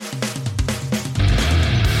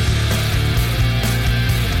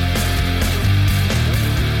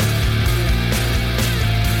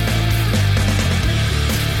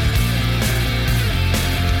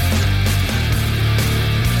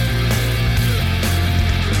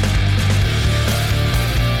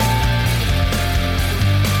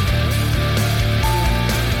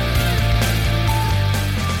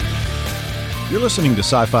listening to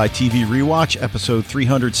Sci-Fi TV Rewatch, episode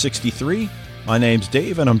 363. My name's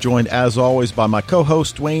Dave, and I'm joined, as always, by my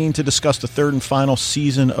co-host, Dwayne, to discuss the third and final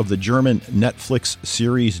season of the German Netflix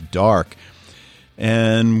series Dark.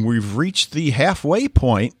 And we've reached the halfway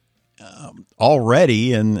point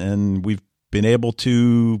already, and we've been able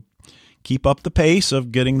to keep up the pace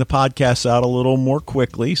of getting the podcasts out a little more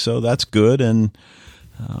quickly, so that's good. And,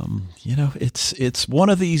 it's one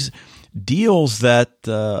of these deals that,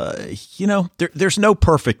 there's no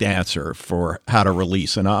perfect answer for how to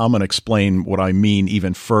release. And I'm going to explain what I mean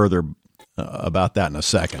even further about that in a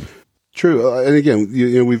second. True. And again,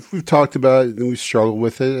 we've talked about it and we've struggled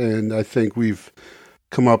with it. And I think we've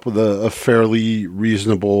come up with a fairly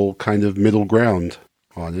reasonable kind of middle ground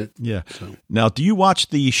on it. Yeah. So. Now, do you watch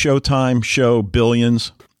the Showtime show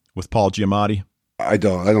Billions with Paul Giamatti? I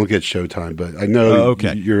don't get Showtime, but I know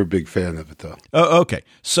you're a big fan of it, though. Okay.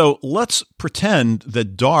 So let's pretend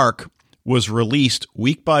that Dark was released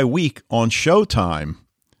week by week on Showtime.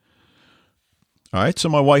 All right. So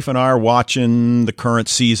my wife and I are watching the current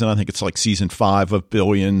season. I think it's like season 5 of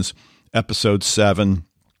Billions, episode 7.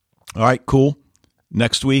 All right, cool.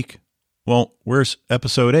 Next week, well, where's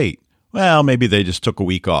episode 8? Well, maybe they just took a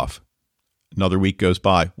week off. Another week goes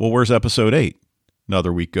by. Well, where's episode 8?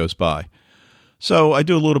 Another week goes by. So I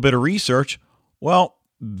do a little bit of research. Well,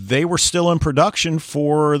 they were still in production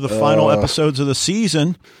for the final episodes of the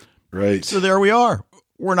season. Right. So there we are.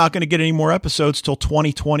 We're not going to get any more episodes till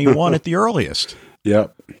 2021 at the earliest.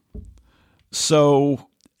 Yep. So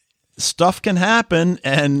stuff can happen,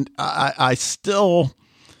 and I still,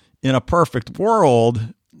 in a perfect world,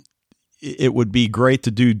 it would be great to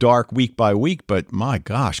do Dark week by week, but my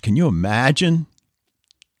gosh, can you imagine?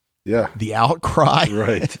 Yeah. The outcry.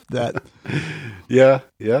 Right. That. Yeah.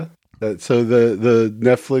 So the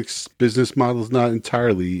Netflix business model is not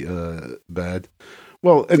entirely bad.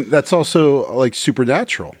 Well, and that's also like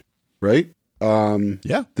Supernatural, right?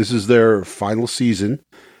 Yeah. This is their final season,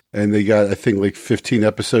 and they got, I think, like 15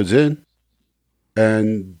 episodes in,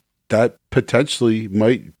 and that potentially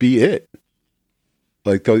might be it.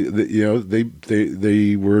 Like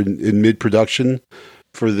they were in mid-production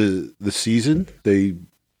for the season. They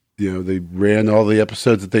ran all the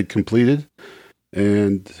episodes that they'd completed,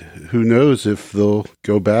 and who knows if they'll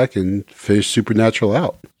go back and finish Supernatural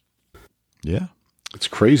out. Yeah. It's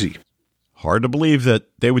crazy. Hard to believe that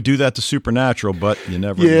they would do that to Supernatural, but you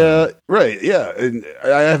never know. Yeah, right. Yeah. And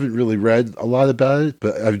I haven't really read a lot about it,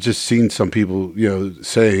 but I've just seen some people,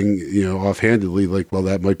 saying, offhandedly, like, well,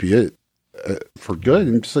 that might be it for good.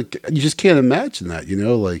 And just like, you just can't imagine that,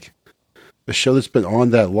 like a show that's been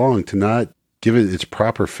on that long to not give it its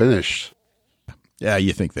proper finish. Yeah,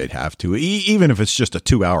 you think they'd have to, even if it's just a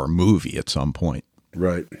 2-hour movie at some point.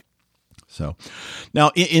 Right. So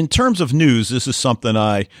now in terms of news, this is something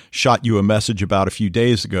I shot you a message about a few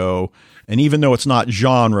days ago. And even though it's not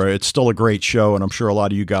genre, it's still a great show, and I'm sure a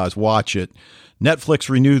lot of you guys watch it. Netflix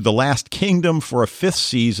renewed The Last Kingdom for a 5th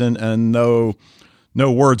season, and no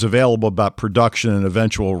words available about production and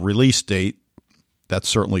eventual release date. That's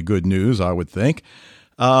certainly good news, I would think.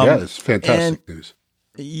 It's fantastic news.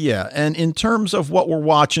 Yeah, and in terms of what we're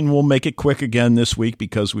watching, we'll make it quick again this week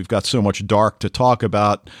because we've got so much Dark to talk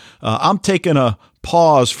about. I'm taking a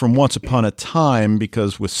pause from Once Upon a Time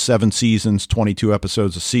because with 7 seasons, 22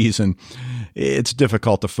 episodes a season, it's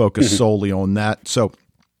difficult to focus solely on that. So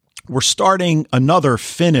we're starting another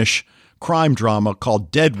Finnish crime drama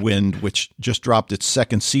called Deadwind, which just dropped its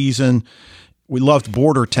 2nd season. We loved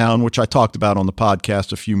Border Town, which I talked about on the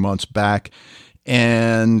podcast a few months back.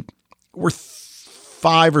 And we're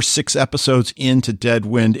 5 or 6 episodes into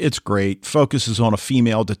Deadwind. It's great. Focuses on a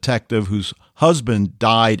female detective whose husband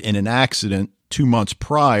died in an accident 2 months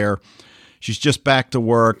prior. She's just back to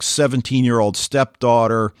work, 17-year-old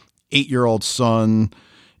stepdaughter, 8-year-old son,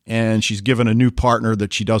 and she's given a new partner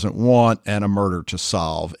that she doesn't want and a murder to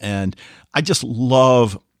solve. And I just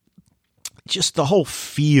love just the whole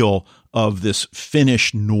feel of this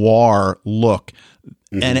Finnish noir look.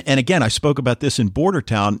 Mm-hmm. And again, I spoke about this in Border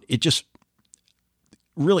Town. It just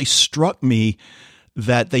really struck me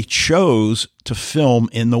that they chose to film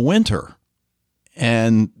in the winter.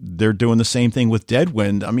 And they're doing the same thing with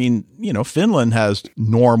Deadwind. I mean, Finland has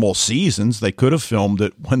normal seasons. They could have filmed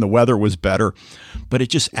it when the weather was better, but it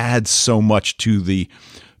just adds so much to the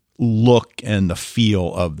look and the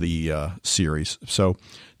feel of the series. So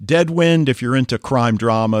Deadwind, if you're into crime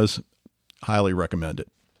dramas, highly recommend it.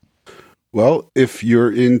 Well, if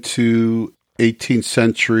you're into 18th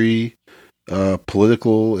century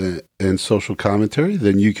political and social commentary,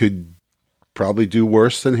 then you could probably do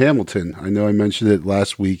worse than Hamilton. I know I mentioned it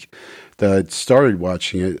last week that I'd started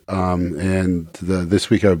watching it, and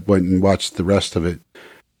this week I went and watched the rest of it,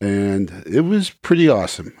 and it was pretty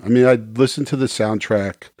awesome. I mean, I'd listened to the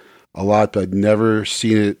soundtrack a lot, but I'd never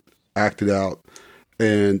seen it acted out,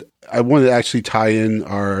 and I wanted to actually tie in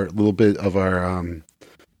our little bit of our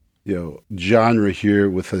genre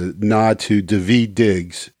here with a nod to Daveed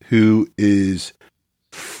Diggs, who is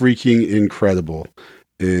freaking incredible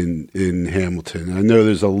in Hamilton. I know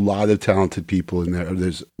there's a lot of talented people in there.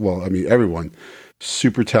 Everyone,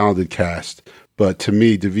 super talented cast. But to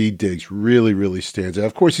me, Daveed Diggs really, really stands out.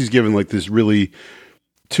 Of course, he's given like this really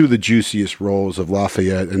two of the juiciest roles of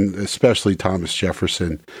Lafayette and especially Thomas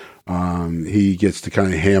Jefferson. He gets to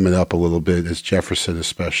kind of ham it up a little bit as Jefferson,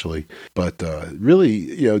 especially. But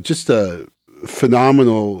really, just a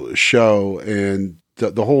phenomenal show, and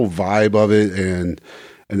the whole vibe of it and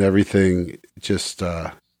everything just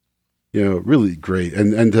really great.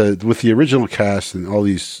 And with the original cast and all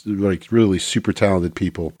these like really super talented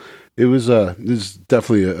people, it was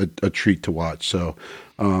definitely a treat to watch. So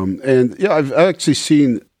I've actually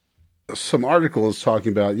seen some articles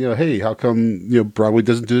talking about, hey, how come, Broadway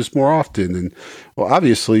doesn't do this more often? And well,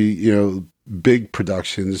 obviously, big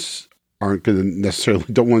productions don't want to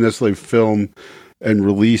necessarily film and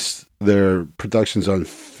release their productions on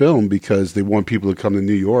film because they want people to come to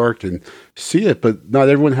New York and see it, but not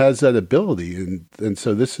everyone has that ability. And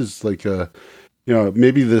so this is like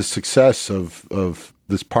maybe the success of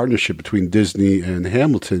this partnership between Disney and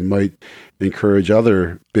Hamilton might encourage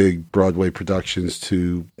other big Broadway productions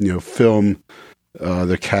to, film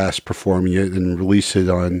the cast performing it and release it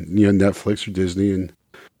on, Netflix or Disney and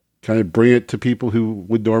kind of bring it to people who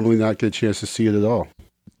would normally not get a chance to see it at all.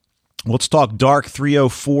 Let's talk Dark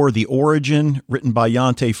 304, The Origin, written by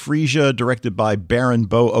Yante Frisia, directed by Baron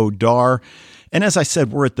Bo Odar. And as I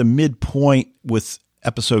said, we're at the midpoint with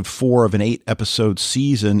episode 4 of an 8-episode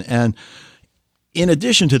season. And in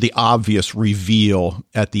addition to the obvious reveal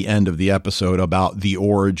at the end of the episode about The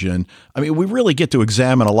Origin, I mean, we really get to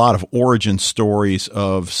examine a lot of origin stories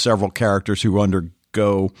of several characters who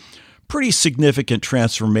undergo pretty significant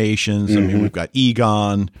transformations. Mm-hmm. I mean, we've got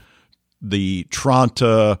Egon, the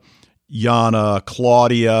Tranta, Yana,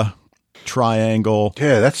 Claudia, triangle.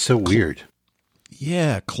 Yeah, that's so weird.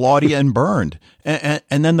 Yeah, Claudia and Burned. And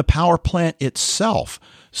then the power plant itself.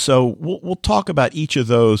 So we'll talk about each of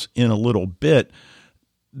those in a little bit.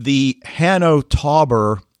 The Hanno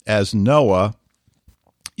Tauber as Noah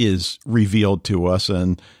is revealed to us,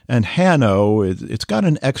 and Hanno, it's got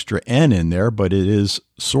an extra N in there, but it is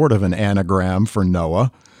sort of an anagram for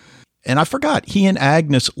Noah. And I forgot, he and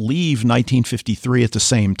Agnes leave 1953 at the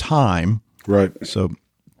same time. Right. So,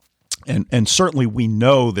 and certainly we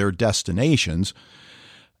know their destinations.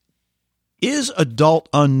 Is Adult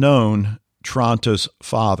Unknown Tranta's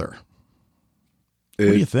father? What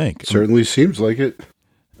do you think? Certainly seems like it.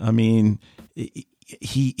 I mean,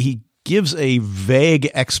 he gives a vague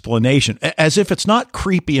explanation, as if it's not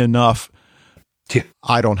creepy enough. Yeah.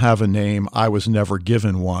 I don't have a name. I was never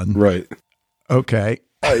given one. Right. Okay.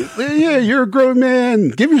 Yeah, you're a grown man.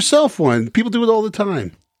 Give yourself one. People do it all the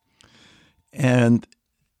time. And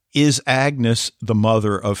is Agnes the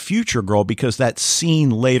mother of Future Girl? Because that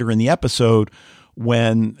scene later in the episode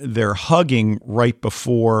when they're hugging right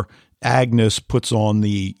before Agnes puts on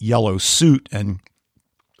the yellow suit and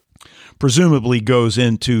presumably goes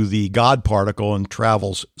into the God particle and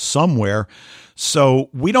travels somewhere.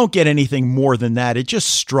 So we don't get anything more than that. It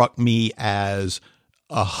just struck me as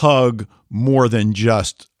a hug more than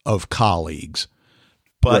just of colleagues.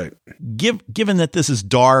 But right. Given that this is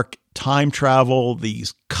dark, time travel,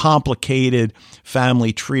 these complicated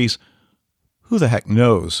family trees, who the heck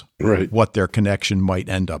knows what their connection might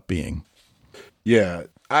end up being? Yeah,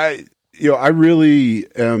 I really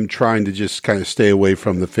am trying to just kind of stay away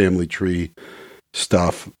from the family tree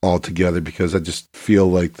stuff altogether because I just feel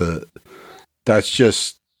like that's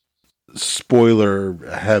just spoiler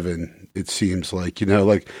heaven. It seems like,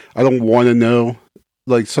 like I don't want to know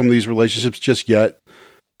like some of these relationships just yet,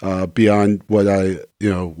 beyond what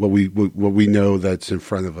what we know that's in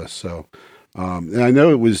front of us. So, and I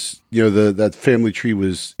know it was, that family tree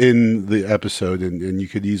was in the episode and you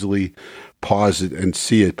could easily pause it and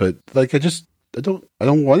see it, but like, I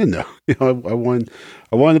don't want to know, I want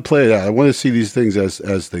to play it out. I want to see these things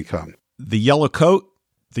as they come. The yellow coat,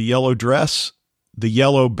 the yellow dress, the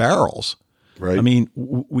yellow barrels. Right. I mean,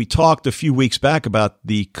 we talked a few weeks back about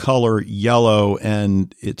the color yellow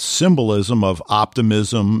and its symbolism of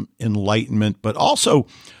optimism, enlightenment, but also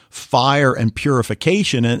fire and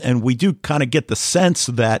purification. And we do kind of get the sense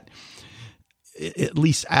that at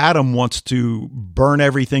least Adam wants to burn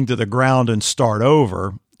everything to the ground and start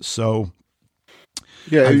over. So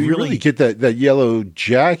yeah, you really get that yellow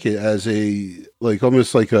jacket as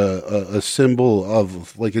almost like a symbol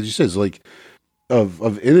of, like as you said, like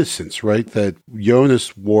of innocence, right? That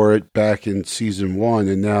Jonas wore it back in season 1,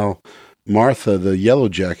 and now Martha, the yellow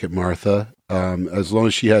jacket Martha, as long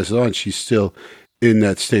as she has it on, she's still in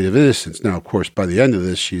that state of innocence. Now, of course, by the end of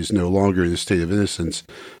this, she is no longer in a state of innocence.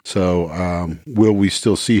 So will we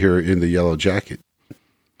still see her in the yellow jacket?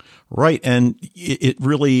 Right. And it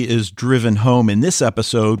really is driven home in this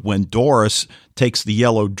episode when Doris takes the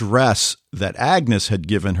yellow dress that Agnes had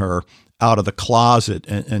given her out of the closet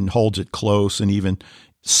and holds it close and even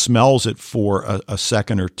smells it for a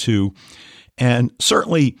second or two. And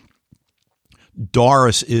certainly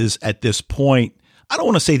Doris is at this point, I don't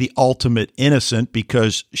want to say the ultimate innocent,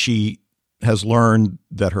 because she has learned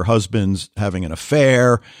that her husband's having an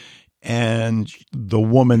affair and the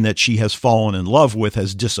woman that she has fallen in love with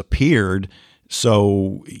has disappeared.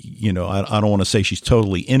 So, I don't want to say she's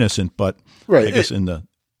totally innocent, but right. I guess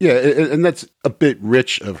yeah, and that's a bit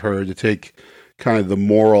rich of her to take kind of the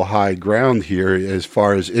moral high ground here as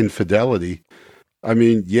far as infidelity. I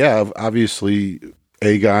mean, yeah, obviously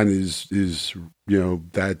Aegon is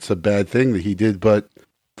that's a bad thing that he did, but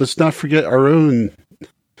let's not forget our own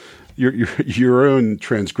your own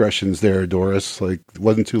transgressions there, Doris. Like, it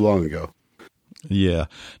wasn't too long ago. Yeah.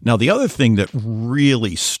 Now, the other thing that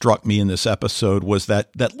really struck me in this episode was that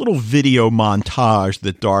little video montage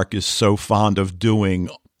that Dark is so fond of doing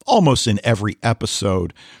almost in every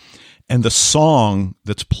episode. And the song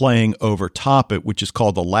that's playing over top it, which is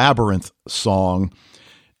called the Labyrinth song.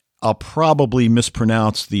 I'll probably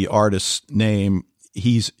mispronounce the artist's name.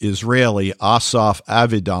 He's Israeli, Asaf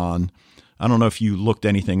Avidan. I don't know if you looked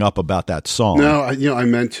anything up about that song. No, I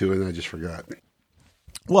meant to, and I just forgot.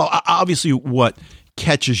 Well, obviously what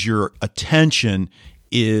catches your attention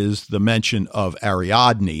is the mention of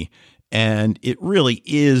Ariadne, and it really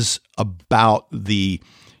is about the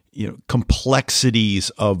complexities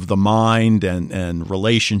of the mind and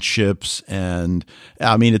relationships. And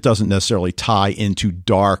I mean, it doesn't necessarily tie into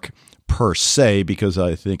Dark per se, because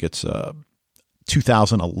I think it's a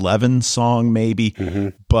 2011 song maybe,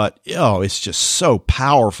 but it's just so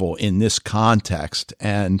powerful in this context.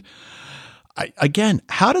 And again,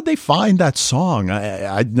 how did they find that song?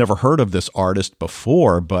 I'd never heard of this artist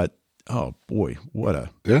before, but oh boy, what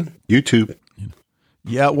YouTube.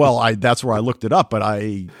 Yeah, well, that's where I looked it up, but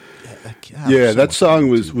that song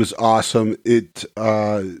was awesome. It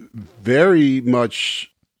very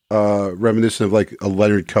much reminiscent of like a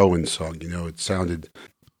Leonard Cohen song. It sounded,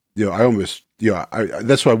 I almost,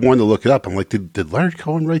 that's why I wanted to look it up. I'm like, did Leonard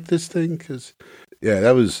Cohen write this thing? Because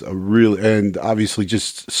that was a real, and obviously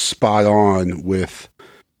just spot on with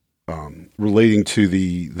relating to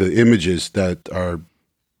the images that are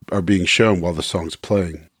being shown while the song's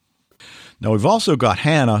playing. Now, we've also got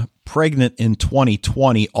Hannah pregnant in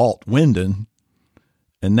 2020, Alt Wyndon,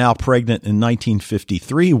 and now pregnant in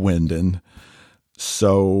 1953, Wyndon.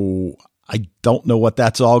 So I don't know what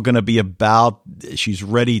that's all going to be about. She's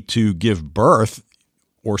ready to give birth,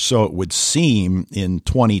 or so it would seem, in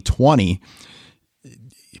 2020.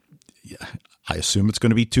 I assume it's going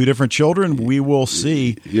to be 2 different children. We will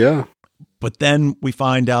see. Yeah. But then we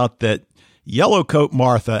find out that Yellowcoat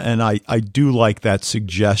Martha, and I do like that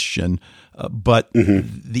suggestion, but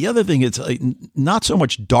the other thing is not so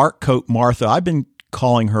much Darkcoat Martha. I've been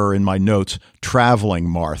calling her in my notes Traveling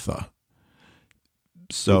Martha.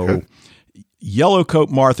 So Yellowcoat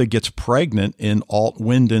Martha gets pregnant in Alt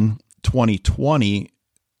Wyndon 2020,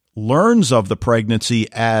 learns of the pregnancy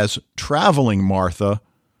as Traveling Martha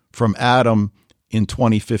from Adam in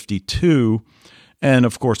 2052. And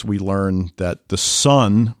of course, we learn that the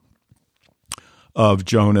son of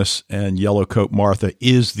Jonas and Yellowcoat Martha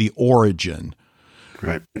is the origin.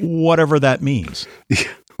 Right. Whatever that means.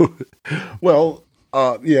 Well,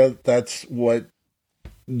 that's what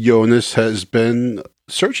Jonas has been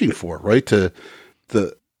searching for, right? And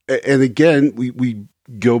again, we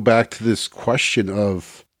go back to this question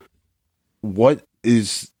of what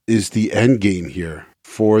is the end game here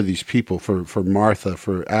for these people, for Martha,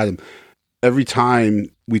 for Adam. Every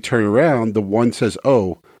time we turn around, the one says,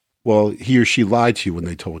 oh, well, he or she lied to you when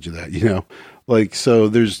they told you that, like,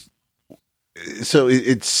 so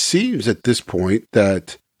it seems at this point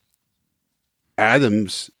that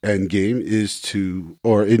Adam's end game is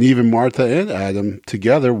and even Martha and Adam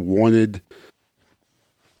together wanted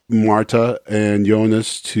Martha and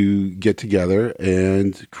Jonas to get together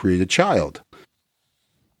and create a child.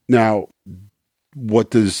 Now,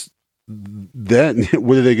 what are they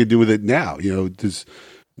going to do with it now?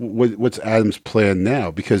 what's Adam's plan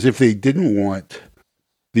now? Because if they didn't want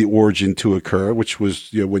the origin to occur, which was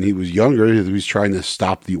when he was younger, he was trying to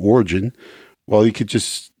stop the origin. Well, he could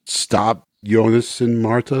just stop Jonas and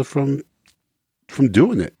Martha from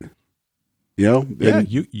doing it. Yeah,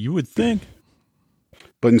 you would think.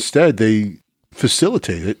 But instead, they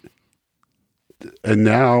facilitate it. And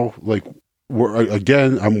now,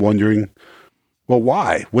 I'm wondering, well,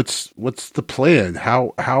 why? What's the plan?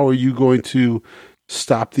 How are you going to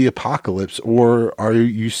stop the apocalypse? Or are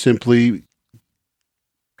you simply,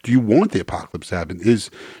 do you want the apocalypse to happen?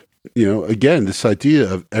 Again, this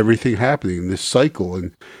idea of everything happening, this cycle,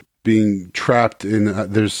 and being trapped in,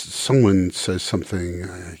 there's someone says something,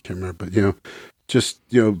 I can't remember, but,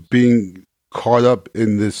 being caught up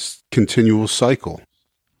in this continual cycle,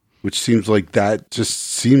 which seems like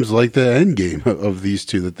the end game of these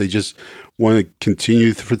two, that they just want to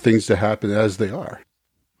continue for things to happen as they are.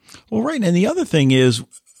 Well, right. And the other thing is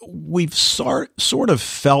we've sort of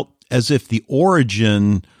felt as if the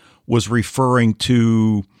origin was referring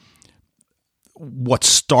to what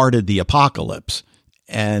started the apocalypse.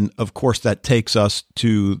 And of course, that takes us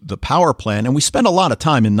to the power plant. And we spent a lot of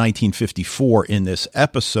time in 1954 in this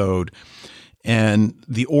episode. And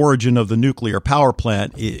the origin of the nuclear power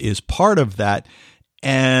plant is part of that.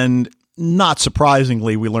 And not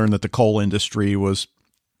surprisingly, we learned that the coal industry was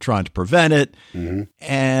trying to prevent it. Mm-hmm.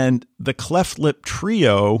 And the cleft lip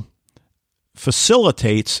trio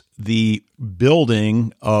facilitates the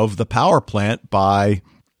building of the power plant by,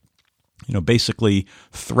 basically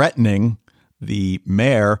threatening the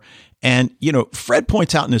mayor. And, Fred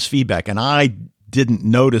points out in his feedback, and I didn't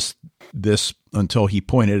notice this until he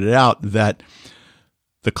pointed it out, that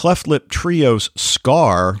the cleft lip trio's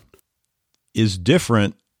scar is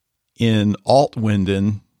different in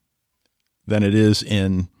Alt-Winden than it is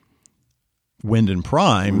in Winden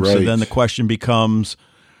Prime. Right. So then the question becomes,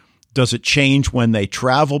 does it change when they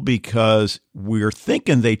travel? Because we're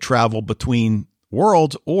thinking they travel between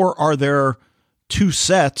worlds, or are there two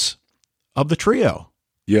sets of the trio?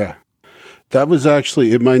 Yeah. That was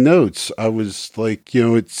actually in my notes. I was like,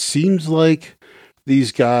 it seems like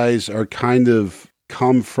these guys are kind of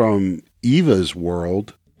come from Eva's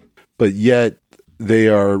world, but yet they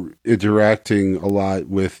are interacting a lot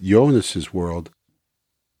with Jonas's world.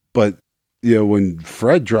 But, when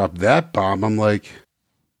Fred dropped that bomb, I'm like,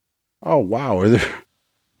 oh, wow, are there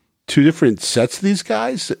two different sets of these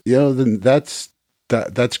guys? Then that's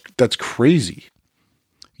crazy.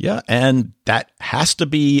 Yeah, and that has to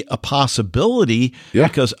be a possibility,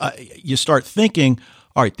 because you start thinking,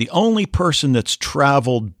 all right, the only person that's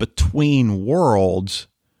traveled between worlds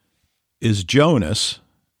is Jonas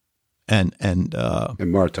and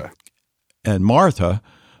Martha. And Martha,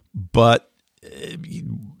 but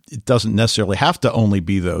it doesn't necessarily have to only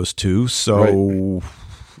be those two. So,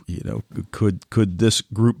 could this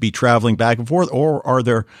group be traveling back and forth, or are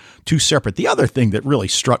there two separate? The other thing that really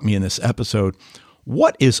struck me in this episode,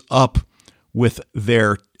 what is up with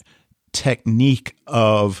their technique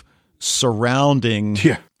of surrounding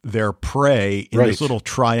their prey in this little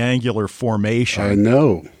triangular formation? I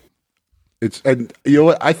know. And you know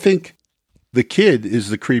what? I think the kid is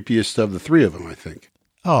the creepiest of the three of them, I think.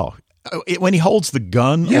 Oh, when he holds the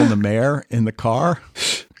gun on the mayor in the car.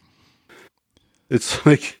 It's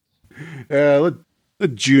like, let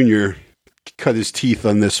Junior cut his teeth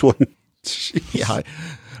on this one. Yeah,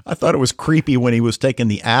 I thought it was creepy when he was taking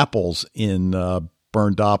the apples in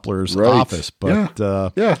Bernd Doppler's office. But now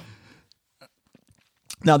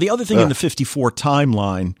the other thing in the 54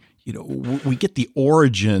 timeline, we get the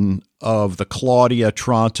origin of the Claudia,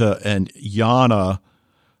 Tronte, and Yana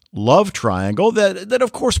love triangle that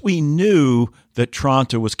of course we knew that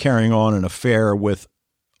Tronte was carrying on an affair with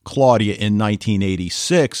Claudia in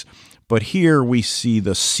 1986, but here we see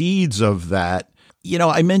the seeds of that.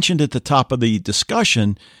 I mentioned at the top of the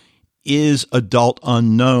discussion, is adult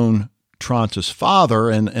unknown Tronte's father?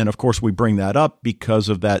 And of course we bring that up because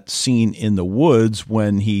of that scene in the woods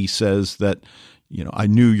when he says that, I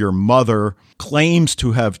knew your mother, claims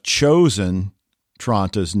to have chosen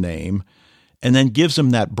Tronte's name, and then gives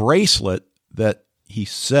him that bracelet that he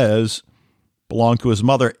says belonged to his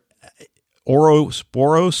mother.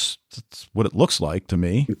 Ouroboros, that's what it looks like to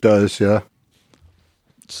me. It does, yeah.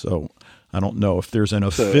 So I don't know if there's an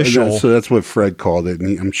official. So that's what Fred called it,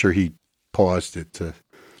 and I'm sure he paused it to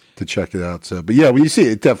check it out. So, but yeah, when you see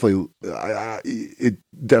it, it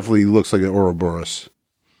definitely looks like an Ouroboros,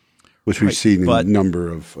 which we've seen in a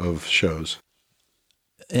number of shows.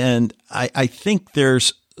 And I think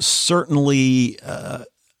there's certainly a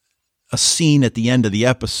scene at the end of the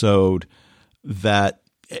episode that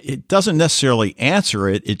it doesn't necessarily answer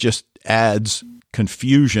it. It just adds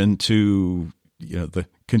confusion to, the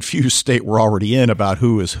confused state we're already in about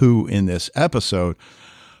who is who in this episode.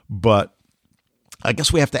 But I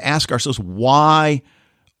guess we have to ask ourselves, why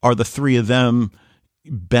are the three of them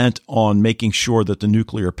bent on making sure that the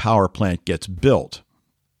nuclear power plant gets built?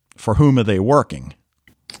 For whom are they working?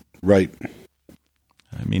 Right.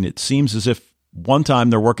 I mean, it seems as if one time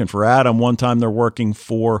they're working for Adam, one time they're working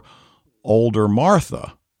for older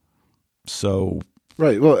Martha. So,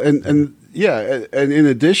 right. Well, and yeah, and in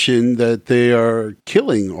addition, that they are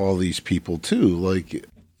killing all these people too. Like,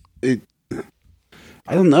 I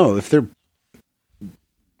don't know if they're.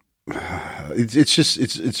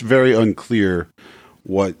 It's very unclear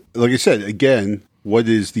what. Like I said, again, what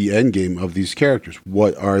is the end game of these characters?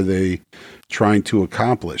 What are they trying to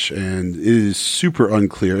accomplish? And it is super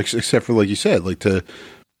unclear, except for, like you said, like to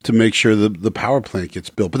make sure the power plant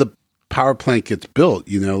gets built. But the power plant gets built,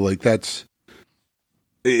 like that's,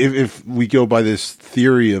 if we go by this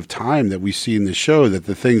theory of time that we see in the show, that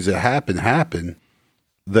the things that happen,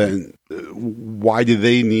 then why do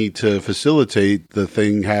they need to facilitate the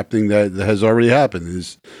thing happening that has already happened,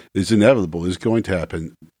 is inevitable, is going to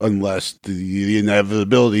happen, unless the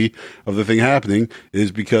inevitability of the thing happening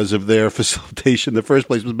is because of their facilitation in the first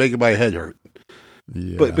place was making my head hurt.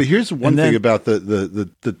 Yeah. But here's one thing about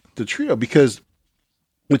the trio, because,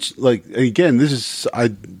 which, like, again, this is,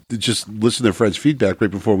 I just listened to Fred's feedback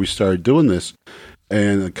right before we started doing this,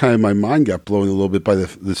 and kind of my mind got blown a little bit by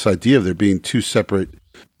this idea of there being two separate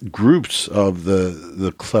groups of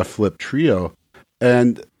the Cleft Lip trio.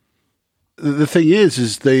 And the thing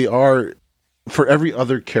is they are, for every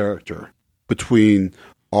other character between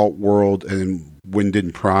Alt-World and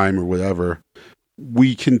Wyndon Prime or whatever,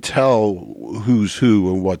 we can tell who's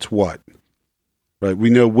who and what's what. Right? We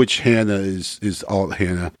know which Hannah is Alt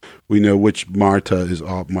Hannah. We know which Marta is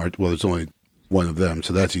Alt Marta. Well, there's only one of them,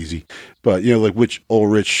 so that's easy. But, like which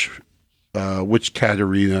Ulrich, which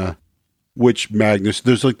Katerina, which Magnus.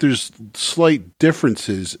 There's slight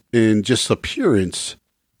differences in just appearance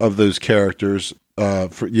of those characters.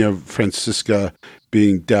 Francisca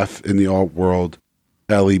being deaf in the Alt world,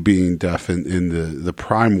 Ellie being deaf in the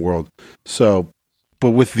Prime world. So,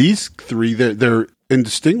 but with these three, they're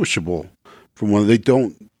indistinguishable from one. They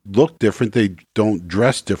don't look different. They don't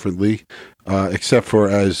dress differently, except for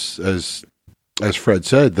as Fred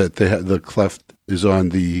said, that the cleft is on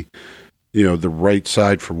the the right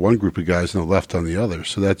side for one group of guys and the left on the other.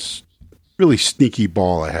 So that's really sneaky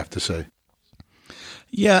ball, I have to say.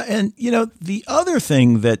 Yeah, and the other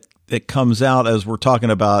thing that comes out as we're talking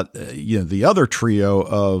about the other trio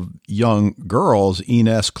of young girls,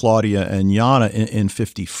 Ines, Claudia, and Yana in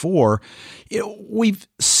 54, we've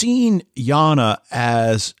seen Yana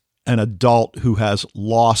as an adult who has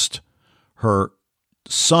lost her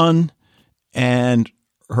son and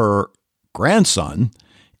her grandson,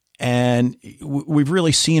 and we've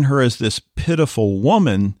really seen her as this pitiful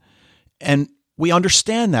woman, and we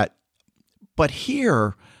understand that. But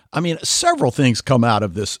here, I mean, several things come out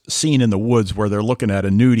of this scene in the woods where they're looking at a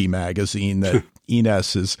nudie magazine that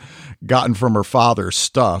Ines has gotten from her father's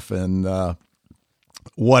stuff and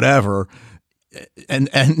whatever, and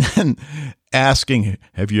asking,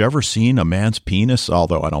 "Have you ever seen a man's penis?"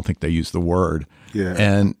 Although I don't think they use the word. Yeah.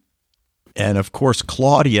 And of course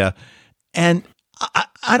Claudia, and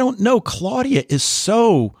I don't know, Claudia is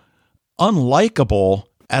so unlikable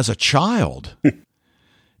as a child.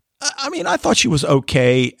 I mean, I thought she was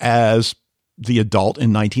okay as the adult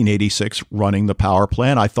in 1986 running the power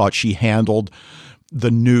plant. I thought she handled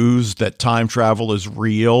the news that time travel is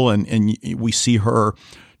real, and we see her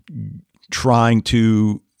trying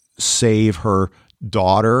to save her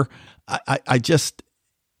daughter. I just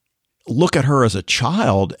look at her as a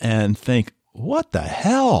child and think, what the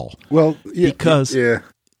hell? Well, yeah, because yeah.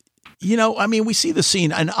 I mean, we see the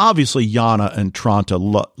scene, and obviously Yana and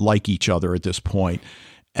Tranta like each other at this point.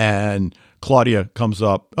 And Claudia comes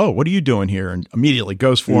up, "Oh, what are you doing here?" And immediately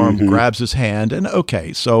goes for him, grabs his hand, and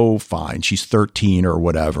okay, so fine. She's 13 or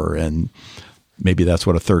whatever, and maybe that's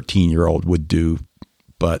what a 13-year-old would do.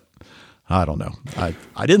 But I don't know.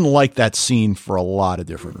 I didn't like that scene for a lot of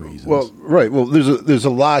different reasons. Well, right. Well, there's a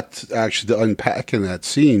lot actually to unpack in that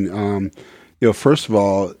scene. First of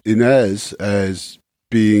all, Inez as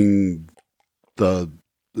being the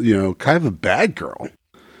kind of a bad girl.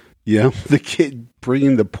 The kid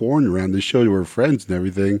bringing the porn around to show to her friends and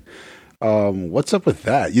everything. What's up with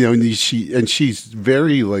that? And she's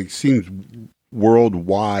very seems world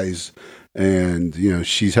wise, and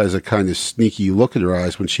she has a kind of sneaky look in her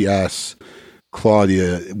eyes when she asks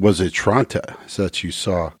Claudia, "Was it Tranta that you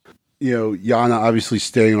saw?" Yana obviously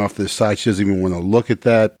staying off to the side. She doesn't even want to look at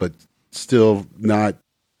that, but still not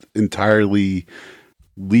entirely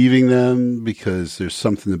leaving them because there's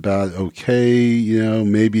something about, okay,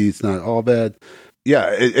 maybe it's not all bad.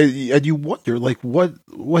 Yeah, and you wonder, like,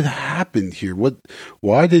 what happened here?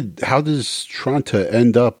 How does Tranta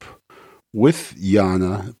end up with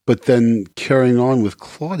Yana, but then carrying on with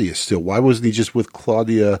Claudia still? Why wasn't he just with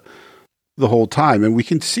Claudia the whole time? And we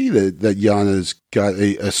can see that Yana's got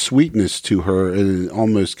a sweetness to her and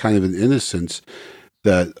almost kind of an innocence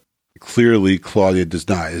that clearly Claudia does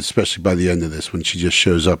not, especially by the end of this when she just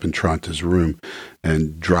shows up in Tranta's room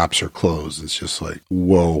and drops her clothes. It's just like,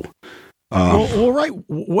 whoa. Right.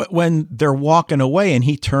 When they're walking away and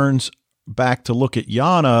he turns back to look at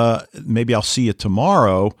Yana, maybe I'll see you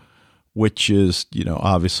tomorrow, which is,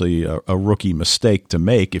 obviously a rookie mistake to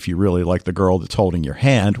make if you really like the girl that's holding your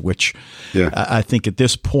hand, which I think at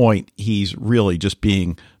this point he's really just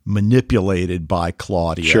being manipulated by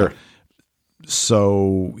Claudia. Sure.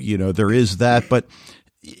 So, there is that, but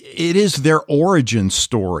it is their origin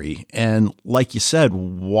story. And like you said,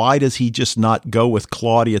 why does he just not go with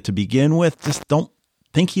Claudia to begin with? Just don't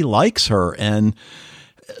think he likes her. And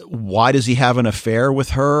why does he have an affair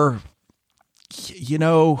with her?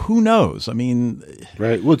 Who knows? I mean,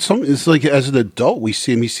 right. Well, it's like as an adult, we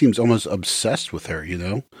see him, he seems almost obsessed with her,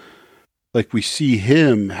 like we see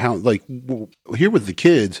him here with the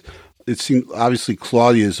kids. It seems obviously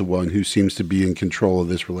Claudia is the one who seems to be in control of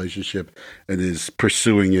this relationship and is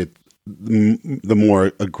pursuing it the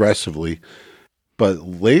more aggressively. But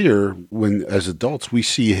later, when as adults, we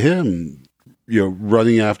see him,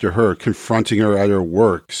 running after her, confronting her at her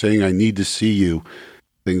work, saying, "I need to see you,"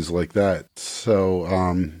 things like that. So,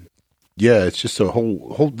 it's just the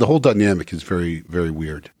whole dynamic is very, very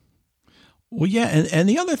weird. Well, yeah, and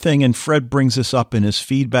the other thing, and Fred brings this up in his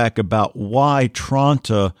feedback about why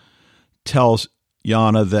Tranta tells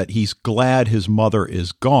Yana that he's glad his mother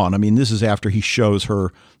is gone. I mean, this is after he shows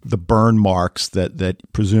her the burn marks that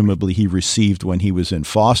presumably he received when he was in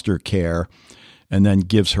foster care, and then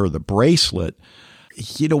gives her the bracelet.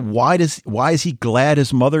 Why is he glad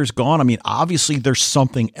his mother's gone? I mean, obviously there's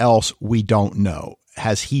something else we don't know.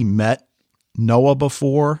 Has he met Noah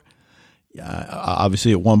before?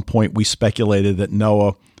 Obviously, at one point we speculated that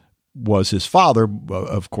Noah was his father.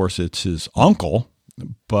 Of course, it's his uncle,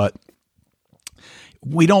 but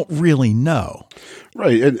we don't really know.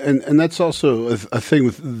 Right. And that's also a thing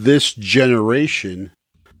with this generation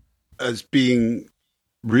as being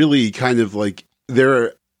really kind of like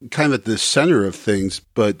they're kind of at the center of things,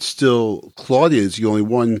 but still Claudia is the only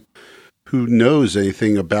one who knows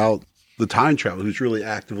anything about the time travel, who's really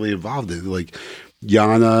actively involved in it. Like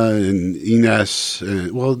Yana and Ines,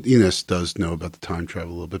 Ines does know about the time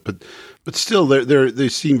travel a little bit, but still they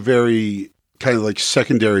seem very kind of like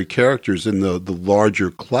secondary characters in the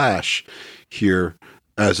larger clash here,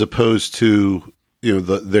 as opposed to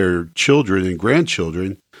their children and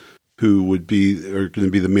grandchildren who are going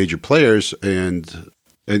to be the major players, and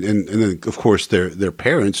then of course their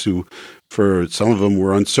parents, who for some of them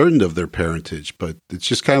were uncertain of their parentage. But it's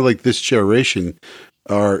just kind of like this generation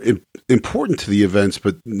are important to the events,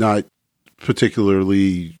 but not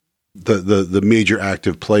particularly the major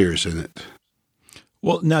active players in it.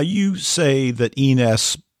 Well, now you say that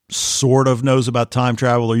Ines sort of knows about time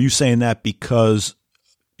travel. Are you saying that because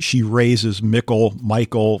she raises Michael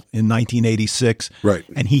in 1986, right?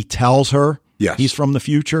 And he tells her he's from the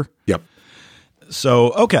future? Yep. So,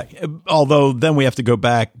 okay. Although then we have to go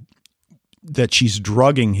back that she's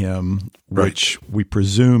drugging him, which we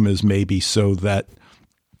presume is maybe so that,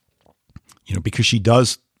 because she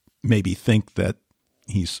does maybe think that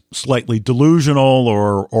he's slightly delusional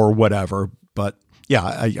or whatever. But yeah,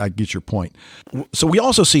 I get your point. So we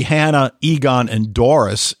also see Hannah, Egon, and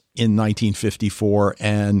Doris in 1954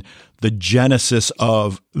 and the genesis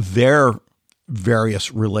of their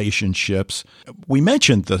various relationships. We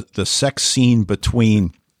mentioned the sex scene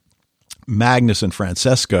between Magnus and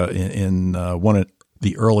Francesca in one of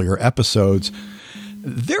the earlier episodes.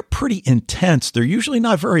 They're pretty intense. They're usually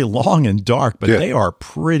not very long and dark, but they are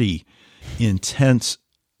pretty intense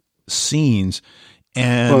scenes.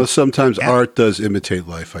 And sometimes art does imitate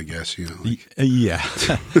life, I guess, Yeah.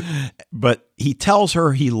 But he tells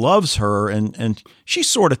her he loves her, and she's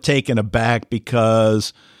sort of taken aback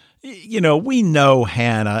because, we know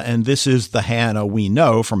Hannah, and this is the Hannah we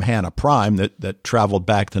know from Hannah Prime that traveled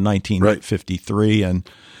back to 1953 and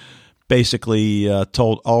basically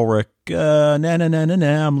told Ulrich, nah,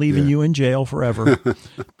 I'm leaving you in jail forever.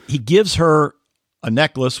 He gives her a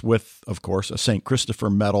necklace with, of course, a St. Christopher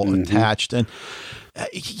medal attached. And,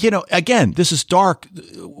 again, this is dark.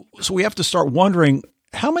 So we have to start wondering,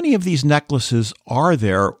 how many of these necklaces are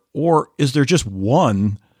there? Or is there just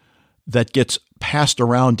one that gets passed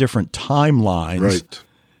around different timelines. Right.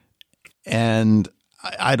 And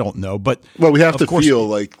I don't know, but well, we have to feel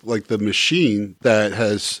like the machine that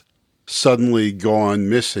has suddenly gone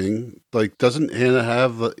missing. Like, doesn't Hannah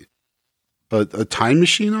have a time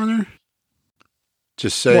machine on her?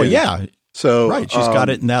 Just saying. Well, yeah. So right, she's got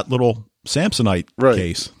it in that little Samsonite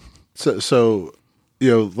case. So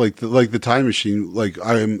like the time machine. Like,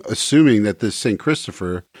 I'm assuming that this St.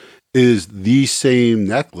 Christopher is the same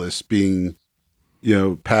necklace being,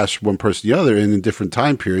 passed from one person to the other, and in different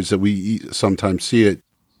time periods that we sometimes see it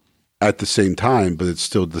at the same time, but it's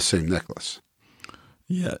still the same necklace.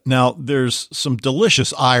 Yeah. Now, there's some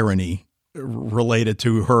delicious irony related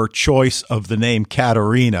to her choice of the name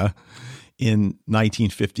Katerina in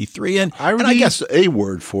 1953. And I guess a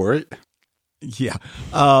word for it. Yeah.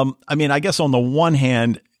 I guess on the one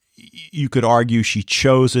hand, you could argue she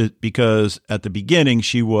chose it because at the beginning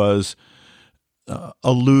she was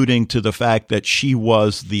alluding to the fact that she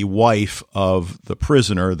was the wife of the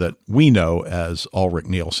prisoner that we know as Ulrich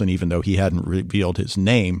Nielsen, even though he hadn't revealed his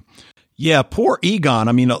name. Yeah, poor Egon.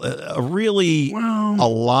 I mean, a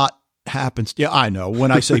lot happens. Yeah, I know.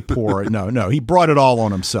 When I say poor, no, he brought it all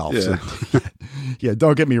on himself. Yeah, so, yeah,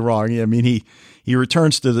 don't get me wrong. I mean, he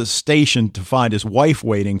returns to the station to find his wife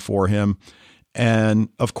waiting for him. And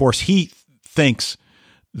of course, he thinks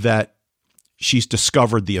that she's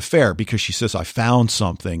discovered the affair because she says, I found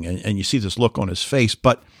something. And you see this look on his face,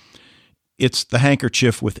 but it's the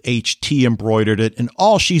handkerchief with HT embroidered it. And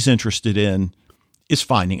all she's interested in is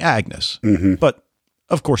finding Agnes. Mm-hmm. But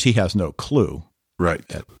of course, he has no clue. Right.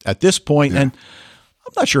 At this point. Yeah. And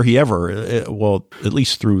I'm not sure he ever, at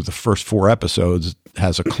least through the first 4 episodes,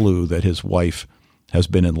 has a clue that his wife has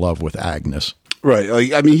been in love with Agnes. Right.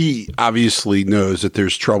 Like, I mean, he obviously knows that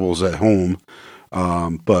there's troubles at home,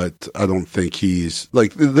 but I don't think he's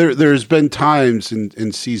like there's been times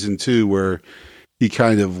in season 2 where he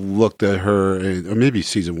kind of looked at her, or maybe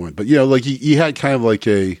season 1, but like he had kind of like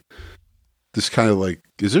this kind of like,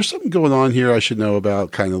 is there something going on here I should know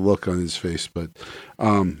about kind of look on his face. But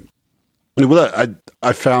what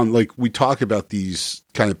I found, like, we talk about these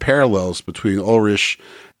kind of parallels between Ulrich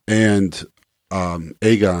and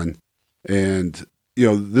Aegon, and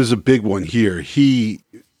there's a big one here. He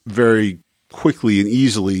very quickly and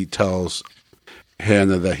easily tells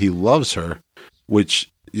Hannah that he loves her,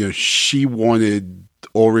 which she wanted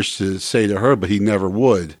Ulrich to say to her, but he never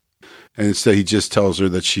would. And instead, he just tells her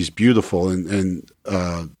that she's beautiful, and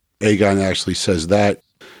Aegon actually says that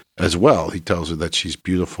as well. He tells her that she's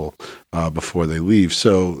beautiful before they leave.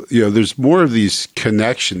 So there's more of these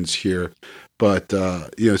connections here, but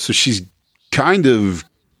so she's kind of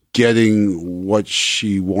getting what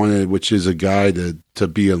she wanted, which is a guy to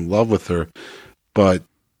be in love with her, but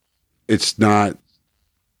it's not.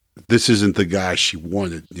 This isn't the guy she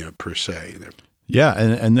wanted, per se. Yeah,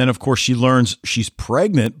 and then, of course, she learns she's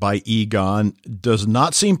pregnant by Egon, does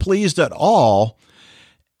not seem pleased at all,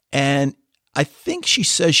 and I think she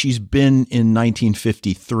says she's been in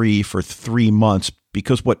 1953 for 3 months,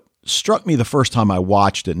 because what struck me the first time I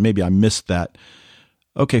watched it, and maybe I missed that,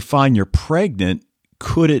 okay, fine, you're pregnant,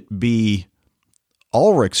 could it be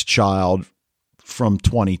Ulrich's child from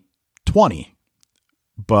 2020?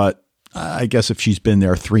 But I guess if she's been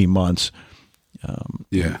there 3 months,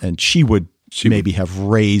 and she would maybe have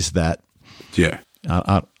raised that. Yeah.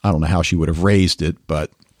 I don't know how she would have raised it,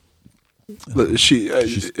 but she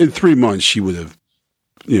in 3 months she would have,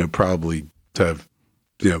 probably have,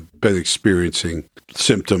 been experiencing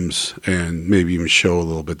symptoms, and maybe even show a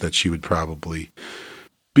little bit that she would probably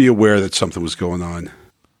be aware that something was going on.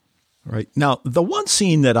 Right. Now, the one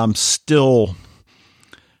scene that I'm still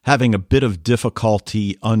having a bit of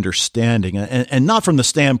difficulty understanding, and not from the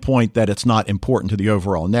standpoint that it's not important to the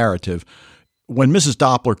overall narrative, when Mrs.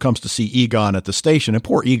 Doppler comes to see Egon at the station, and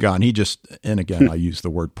poor Egon, and again, I use the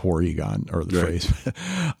word poor Egon, or the phrase,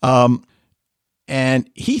 and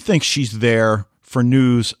he thinks she's there for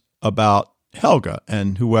news about Helga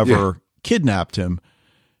and whoever kidnapped him.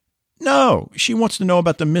 No, she wants to know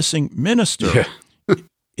about the missing minister. Yeah.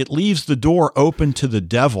 It leaves the door open to the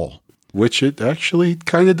devil. Which it actually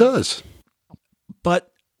kind of does.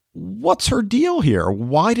 But what's her deal here?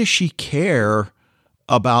 Why does she care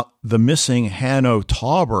about the missing Hanno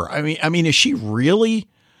Tauber? I mean, is she really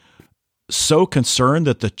so concerned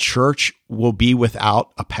that the church will be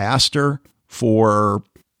without a pastor for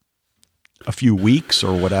a few weeks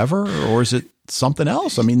or whatever? Or is it something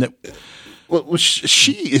else? I mean, well,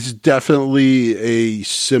 she is definitely a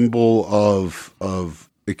symbol of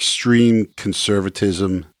extreme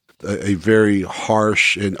conservatism, a very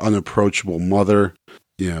harsh and unapproachable mother.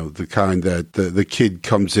 the kind that the kid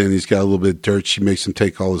comes in, he's got a little bit of dirt. She makes him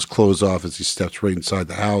take all his clothes off as he steps right inside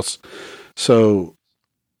the house. So,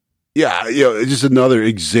 yeah, it's just another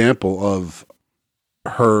example of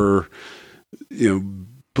her,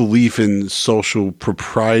 belief in social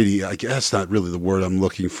propriety. I guess that's not really the word I'm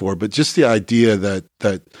looking for, but just the idea that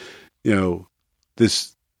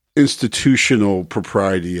this institutional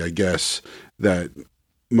propriety, I guess, that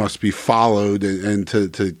must be followed, and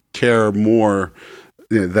to care more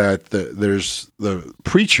that the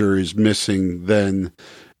preacher is missing than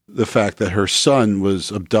the fact that her son was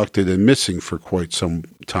abducted and missing for quite some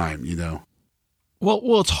time,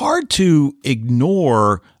 Well, it's hard to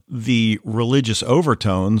ignore the religious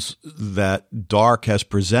overtones that Dark has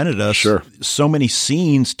presented us. Sure. So many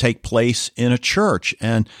scenes take place in a church,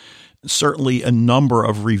 and certainly a number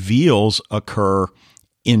of reveals occur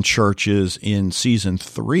in churches in season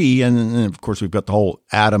 3. And of course, we've got the whole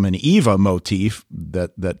Adam and Eva motif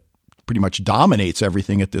that pretty much dominates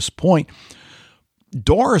everything at this point.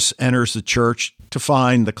 Doris enters the church to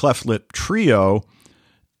find the cleft lip trio,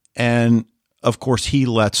 and of course, he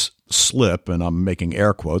lets slip, and I'm making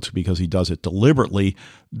air quotes because he does it deliberately,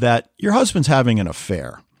 that your husband's having an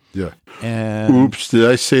affair. Yeah. And oops, did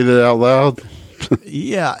I say that out loud?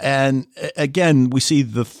 yeah. And again, we see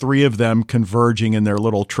the three of them converging in their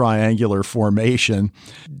little triangular formation.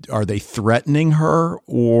 Are they threatening her,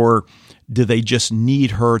 or do they just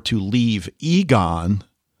need her to leave Egon?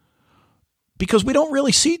 Because we don't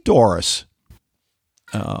really see Doris.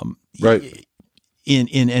 Right.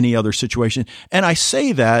 In any other situation. And I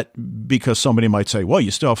say that because somebody might say, well,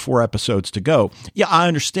 you still have 4 episodes to go. Yeah, I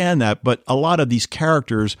understand that. But a lot of these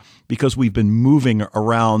characters, because we've been moving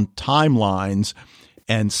around timelines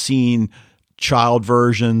and seen child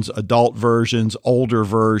versions, adult versions, older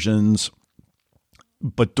versions,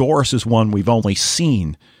 but Doris is one we've only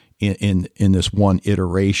seen in this one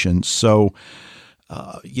iteration. So,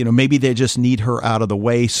 maybe they just need her out of the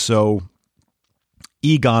way so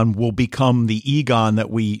Egon will become the Egon that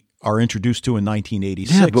we are introduced to in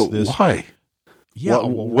 1986. Yeah, but why? Yeah,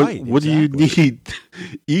 what do you need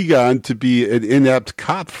Egon to be an inept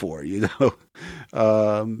cop for? He's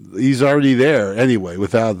already there anyway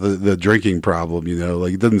without the drinking problem.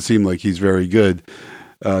 It doesn't seem like he's very good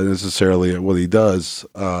necessarily at what he does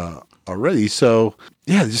already. So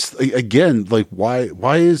yeah, just again,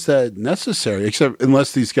 why is that necessary? Except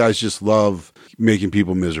unless these guys just love making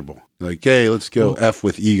people miserable. Like, hey, let's go F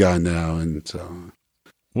with Egon now. And so.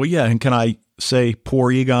 Well, yeah. And can I say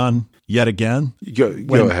poor Egon yet again? Go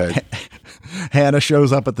ahead. Hannah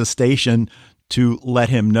shows up at the station to let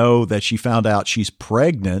him know that she found out she's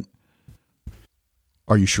pregnant.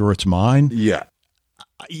 Are you sure it's mine? Yeah.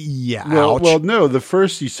 Yeah. Well, no. The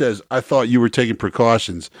first he says, I thought you were taking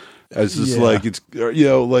precautions. As just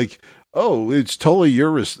oh, it's totally your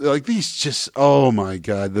risk. Like these just, oh my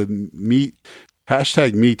God,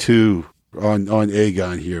 hashtag me too on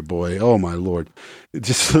Aegon here, boy. Oh my Lord. It's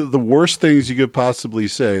just the worst things you could possibly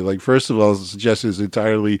say. Like, first of all, suggesting it's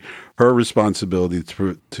entirely her responsibility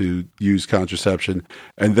to use contraception,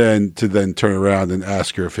 and then to turn around and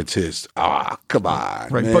ask her if it's his. Come on,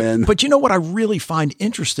 right, man. But you know what I really find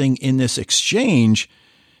interesting in this exchange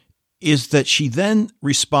is that she then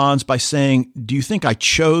responds by saying, do you think I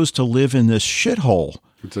chose to live in this shithole?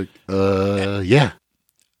 It's like, yeah.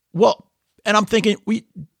 Well, and I'm thinking,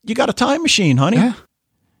 you got a time machine, honey. Yeah.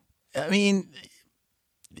 I mean,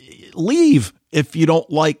 leave if you don't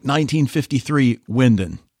like 1953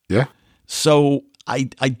 Winden. Yeah. So I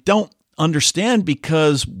don't understand,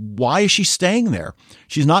 because why is she staying there?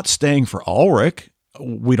 She's not staying for Ulrich.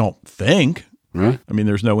 We don't think. Right. I mean,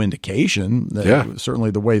 there's no indication that certainly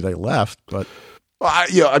the way they left, but.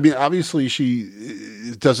 I mean, obviously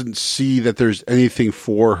she doesn't see that there's anything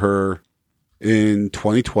for her in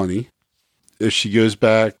 2020. If she goes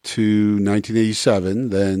back to 1987,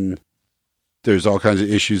 then there's all kinds of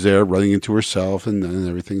issues there, running into herself and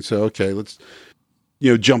everything. So, okay, let's,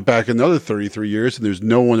 jump back another 33 years, and there's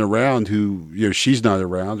no one around who, she's not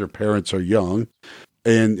around. Her parents are young.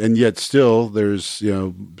 And yet still there's,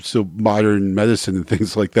 still modern medicine and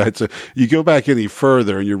things like that. So you go back any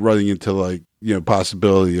further and you're running into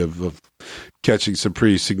possibility of catching some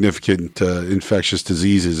pretty significant infectious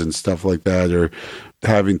diseases and stuff like that, or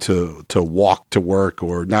having to walk to work,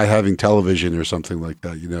 or not having television or something like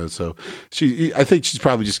that, So I think she's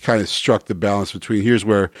probably just kind of struck the balance between, here's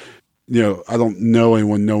where, I don't know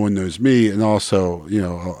anyone, no one knows me. And also,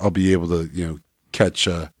 I'll be able to, catch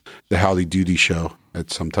the Howdy Doody show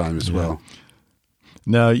at some time as well.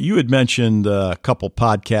 Now, you had mentioned a couple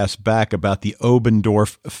podcasts back about the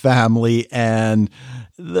Obendorf family and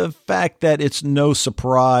the fact that it's no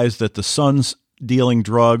surprise that the sons dealing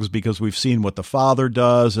drugs because we've seen what the father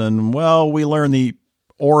does. And, well, we learn the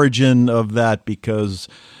origin of that because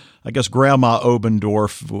I guess Grandma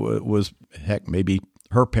Obendorf was, heck, maybe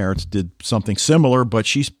her parents did something similar, but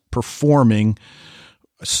she's performing,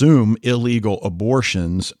 assume, illegal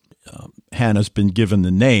abortions. Hannah's been given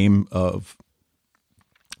the name of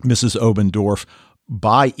Mrs. Obendorf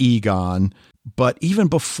by Egon. But even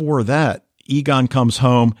before that, Egon comes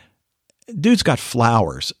home. Dude's got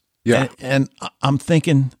flowers. Yeah. And I'm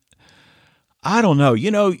thinking, I don't know.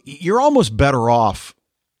 You're almost better off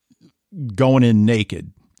going in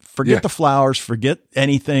naked. Forget the flowers. Forget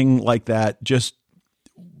anything like that. Just,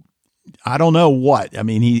 I don't know what. I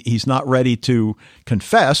mean, he's not ready to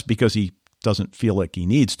confess because he doesn't feel like he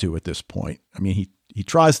needs to at this point. I mean, he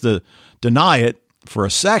tries to deny it for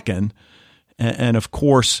a second. And of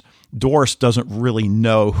course, Doris doesn't really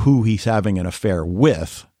know who he's having an affair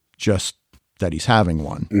with, just that he's having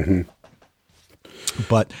one. Mm-hmm.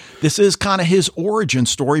 But this is kind of his origin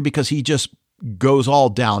story because he just goes all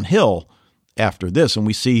downhill after this. And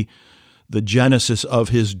we see the genesis of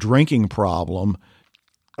his drinking problem.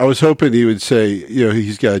 I was hoping he would say,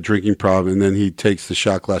 he's got a drinking problem, and then he takes the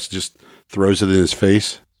shot glass and just throws it in his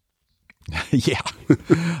face. Yeah.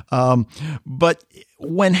 But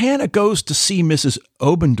when Hannah goes to see Mrs.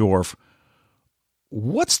 Obendorf,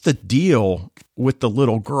 what's the deal with the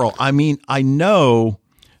little girl? I mean, I know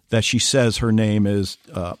that she says her name is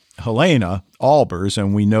Helena Albers,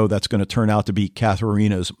 and we know that's going to turn out to be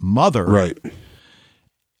Katharina's mother. Right.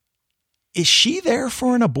 Is she there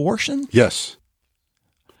for an abortion? Yes.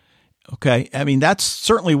 Okay. I mean, that's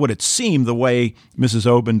certainly what it seemed, the way Mrs.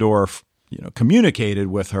 Obendorf communicated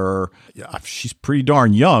with her. She's pretty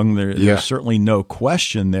darn young. There's certainly no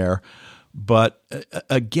question there. But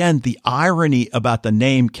again, the irony about the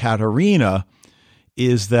name Katerina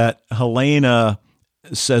is that Helena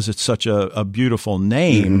says it's such a beautiful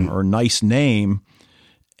name or nice name.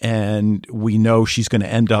 And we know she's going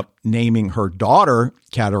to end up naming her daughter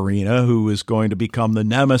Katerina, who is going to become the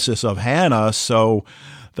nemesis of Hannah. So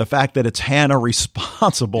the fact that it's Hannah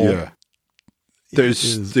responsible. Yeah.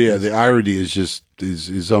 The irony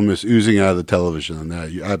is almost oozing out of the television on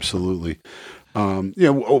that. Absolutely. A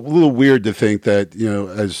little weird to think that,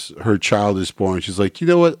 as her child is born, she's like, you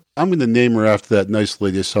know what? I'm going to name her after that nice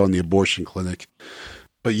lady I saw in the abortion clinic.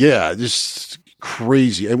 But yeah, just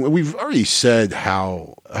crazy. And we've already said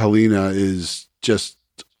how Helena is just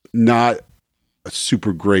not a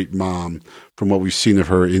super great mom from what we've seen of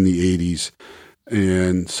her in the 80s.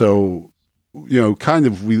 And so, kind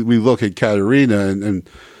of we look at Katerina and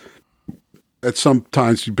at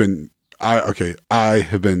sometimes I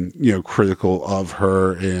have been, critical of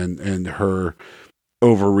her and her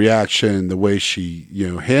overreaction, the way she,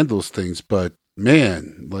 handles things. But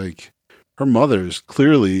man, like, her mother is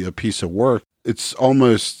clearly a piece of work. It's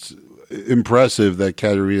almost impressive that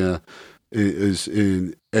Katerina is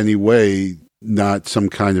in any way not some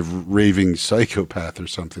kind of raving psychopath or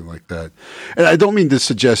something like that. And I don't mean to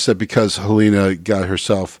suggest that because Helena got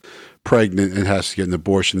herself pregnant and has to get an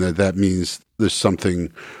abortion, that means there's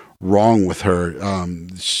something wrong with her.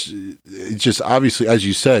 It's just obviously, as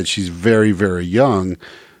you said, she's very, very young.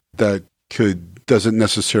 That doesn't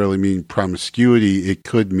necessarily mean promiscuity. It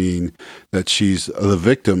could mean that she's the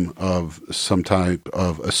victim of some type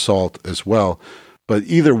of assault as well. But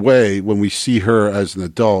either way, when we see her as an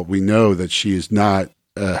adult, we know that she is not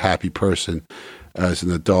a happy person as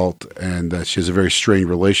an adult and that she has a very strained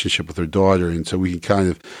relationship with her daughter. And so we can kind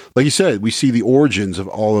of, like you said, we see the origins of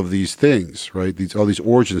all of these things, right? All these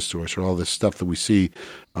origin stories or all this stuff that we see,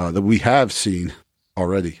 that we have seen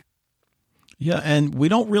already. Yeah, and we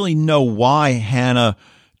don't really know why Hannah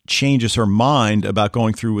changes her mind about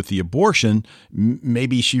going through with the abortion.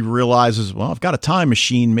 Maybe she realizes, well, I've got a time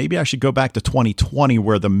machine. Maybe I should go back to 2020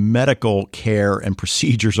 where the medical care and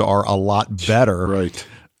procedures are a lot better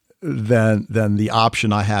than the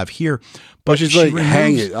option I have here. But she's like,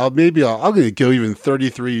 hang it. I'm going to go even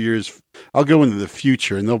 33 years. I'll go into the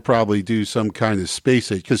future and they'll probably do some kind of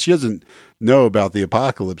space age because she doesn't know about the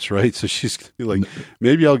apocalypse, right? So she's like,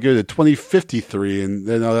 maybe I'll go to 2053 and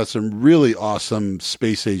then I'll have some really awesome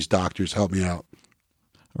space age doctors help me out.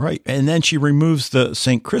 Right. And then she removes the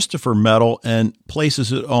St. Christopher medal and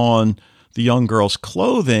places it on the young girl's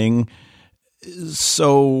clothing.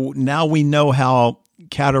 So now we know how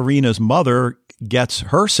Katerina's mother gets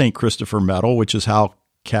her St. Christopher medal, which is how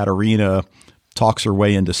Katerina talks her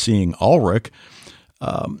way into seeing Ulrich.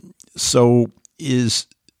 So is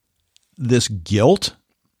this guilt?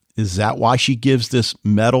 Is that why she gives this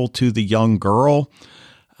medal to the young girl?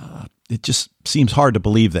 It just seems hard to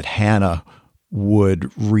believe that Hannah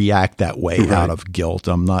would react that way out of guilt.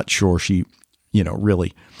 I'm not sure she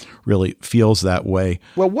really feels that way.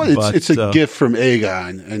 Well, it's a gift from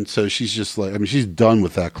Aegon, and so she's just like, I mean, she's done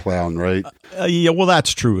with that clown, right? Yeah, well,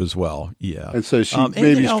 that's true as well. Yeah, and so she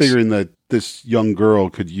maybe is figuring that this young girl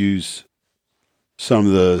could use some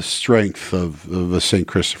of the strength of a St.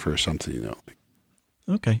 Christopher or something,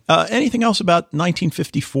 Okay. Anything else about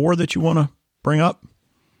 1954 that you want to bring up?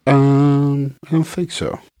 I don't think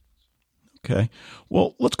so. Okay.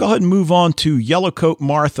 Well, let's go ahead and move on to Yellowcoat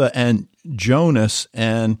Martha and Jonas.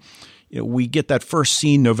 And we get that first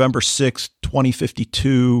scene, November 6th,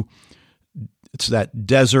 2052. It's that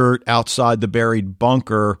desert outside the buried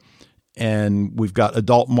bunker. And we've got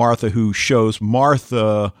adult Martha who shows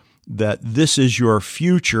Martha that this is your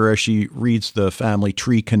future as she reads the family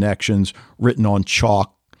tree connections written on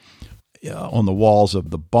chalk on the walls of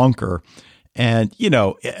the bunker. And,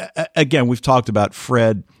 again, we've talked about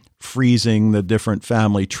Fred freezing the different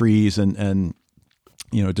family trees and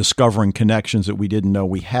discovering connections that we didn't know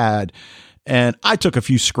we had. And I took a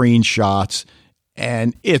few screenshots,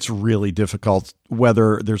 and it's really difficult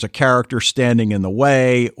whether there's a character standing in the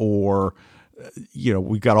way or,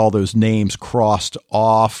 we got all those names crossed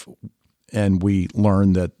off, and we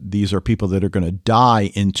learned that these are people that are going to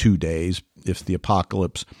die in 2 days if the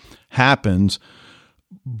apocalypse happens.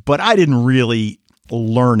 But I didn't really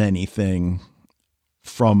learn anything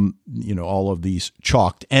from, all of these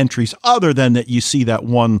chalked entries other than that you see that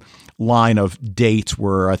one line of dates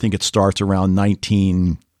where I think it starts around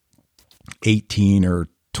 1918 or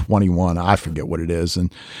 21. I forget what it is.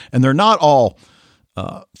 And they're not all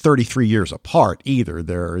 33 years apart either.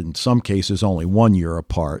 They're in some cases only 1 year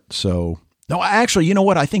apart. So no, actually, you know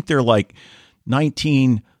what? I think they're like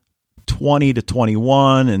 1920 to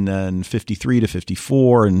 21 and then 53 to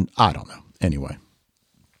 54. And I don't know. Anyway.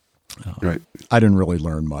 Right. I didn't really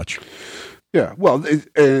learn much. Yeah. Well, it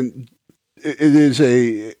is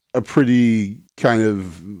a pretty kind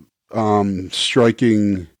of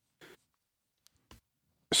striking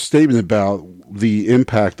statement about the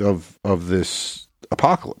impact of this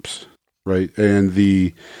apocalypse, right? And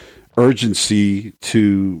the urgency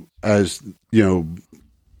to, as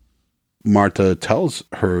Martha tells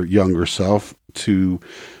her younger self, to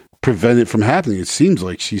prevent it from happening. It seems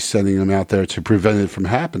like she's sending them out there to prevent it from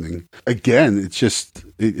happening. Again, it's just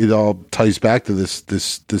it all ties back to this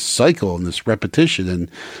cycle and this repetition,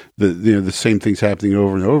 and the same things happening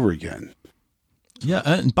over and over again. Yeah,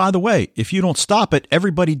 and by the way, if you don't stop it,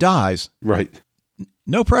 everybody dies. Right.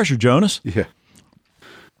 No pressure, Jonas. Yeah.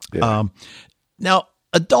 Now,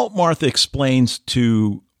 adult Martha explains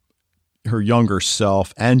to her younger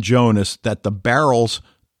self and Jonas that the barrels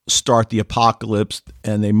start the apocalypse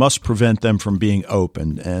and they must prevent them from being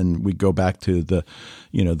opened. And we go back to the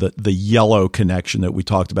yellow connection that we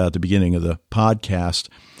talked about at the beginning of the podcast.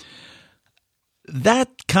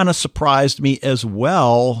 That kind of surprised me as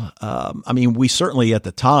well. I mean, we certainly at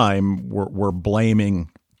the time were blaming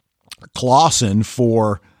Clausen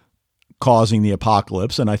for causing the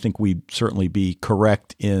apocalypse, and I think we'd certainly be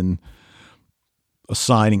correct in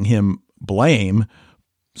assigning him blame.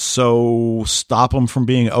 So stop them from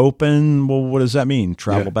being open. Well, what does that mean?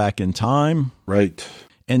 Travel back in time? Right.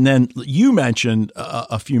 And then you mentioned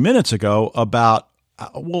a few minutes ago about,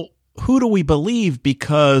 who do we believe?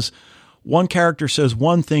 Because one character says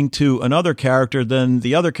one thing to another character, then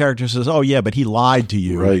the other character says, oh, yeah, but he lied to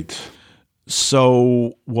you. Right.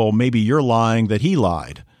 So, maybe you're lying that he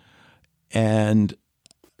lied. And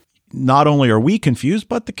not only are we confused,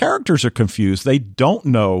 but the characters are confused. They don't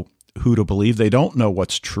know who to believe. They don't know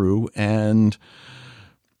what's true. And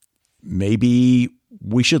maybe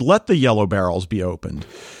we should let the yellow barrels be opened.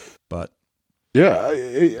 But yeah,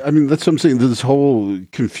 I mean, that's what I'm saying. This whole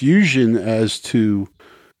confusion as to,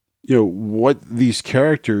 what these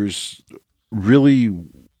characters really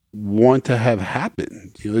want to have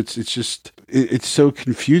happen. It's so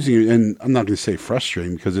confusing, and I'm not going to say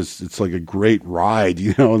frustrating because it's like a great ride,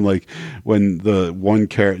 and like when the one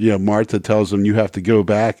character, Martha tells him you have to go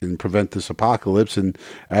back and prevent this apocalypse, and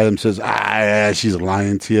Adam says, she's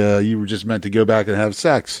lying to you. You were just meant to go back and have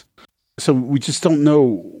sex. So we just don't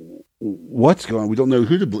know what's going on. We don't know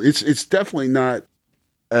who to believe. It's definitely not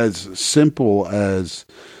as simple as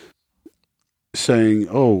saying,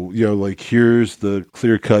 like here's the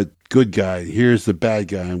clear-cut good guy, here's the bad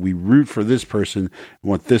guy, and we root for this person,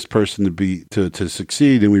 want this person to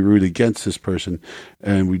succeed, and we root against this person,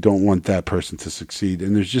 and we don't want that person to succeed.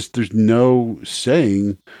 And there's no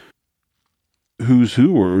saying who's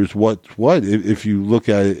who or who's what. If you look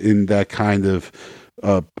at it in that kind of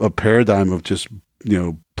a paradigm of just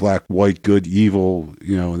black, white, good, evil,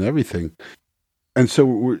 and everything. And so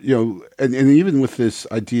we're, and even with this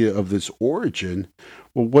idea of this origin,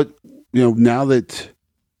 well, now that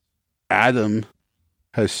Adam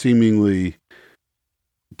has seemingly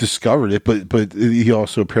discovered it, but he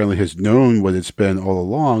also apparently has known what it's been all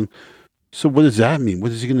along. So what does that mean?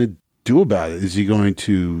 What is he going to do about it? Is he going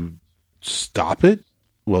to stop it?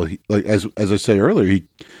 Well, as I said earlier, he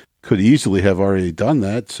could easily have already done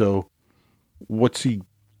that. So what's he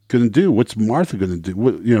going to do? What's Martha going to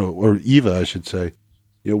do? Or Eva, I should say.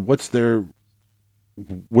 What are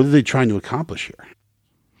they trying to accomplish here?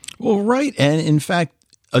 Well, right. And in fact,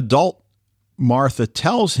 adult Martha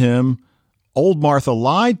tells him, old Martha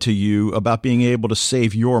lied to you about being able to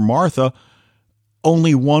save your Martha.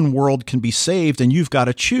 Only one world can be saved, and you've got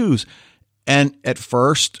to choose. And at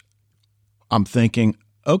first, I'm thinking,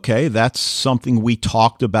 okay, that's something we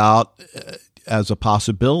talked about as a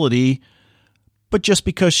possibility. But just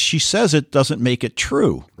because she says it doesn't make it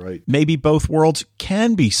true. Right. Maybe both worlds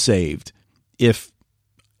can be saved if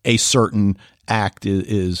a certain act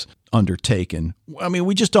is undertaken. I mean,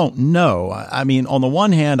 we just don't know. I mean, on the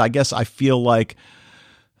one hand, I guess I feel like,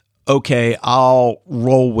 okay, I'll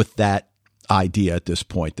roll with that idea at this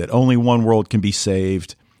point, that only one world can be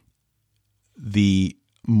saved. The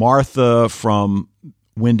Martha from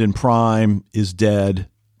Wyndon Prime is dead.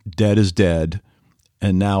 Dead is dead.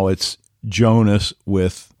 And now it's Jonas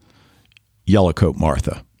with Yellowcoat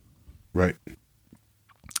Martha. Right.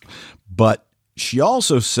 But she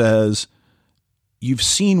also says, you've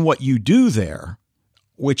seen what you do there,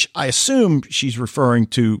 which I assume she's referring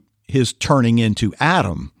to his turning into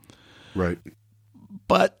Adam. Right.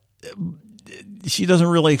 But she doesn't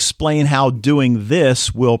really explain how doing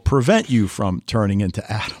this will prevent you from turning into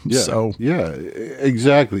Adam. Yeah, yeah,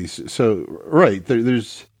 exactly. So right,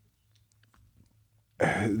 there's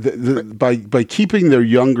by keeping their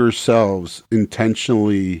younger selves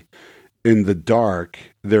intentionally in the dark,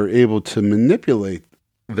 they're able to manipulate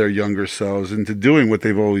their younger selves into doing what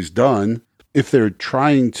they've always done. If they're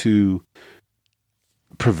trying to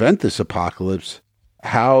prevent this apocalypse,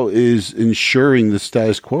 how is ensuring the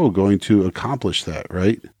status quo going to accomplish that,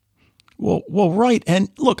 right? Well, right. And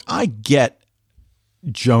look, I get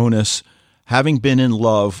Jonas having been in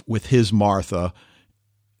love with his Martha,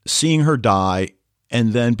 seeing her die,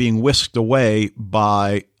 and then being whisked away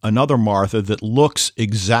by another Martha that looks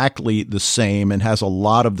exactly the same and has a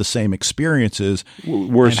lot of the same experiences.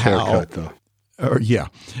 Worse haircut, though. Yeah.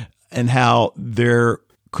 And how there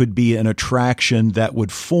could be an attraction that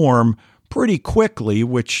would form pretty quickly,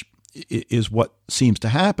 which is what seems to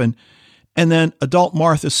happen. And then adult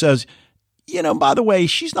Martha says, by the way,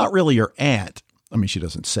 she's not really your aunt. I mean, she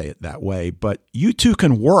doesn't say it that way, but you two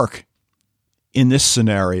can work in this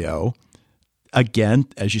scenario. Again,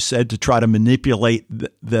 as you said, to try to manipulate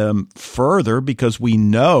them further, because we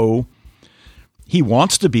know he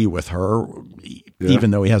wants to be with her,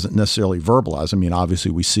 even though he hasn't necessarily verbalized. I mean, obviously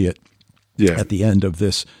we see it at the end of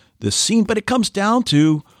this scene, but it comes down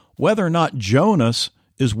to whether or not Jonas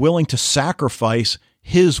is willing to sacrifice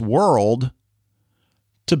his world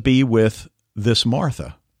to be with this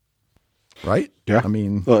Martha. Right? Yeah. I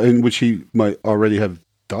mean, in which he might already have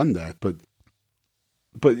done that, but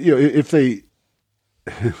if they,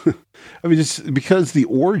 I mean, just because the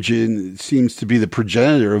origin seems to be the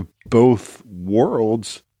progenitor of both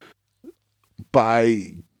worlds,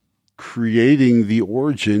 by creating the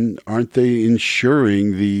origin, aren't they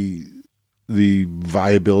ensuring the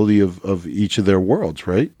viability of each of their worlds,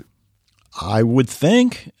 right? I would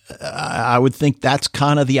think that's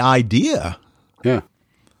kind of the idea. Yeah.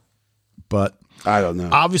 But I don't know.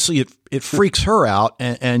 Obviously it freaks her out,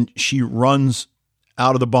 and she runs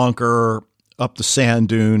out of the bunker up the sand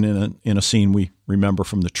dune in a scene we remember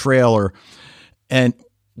from the trailer. And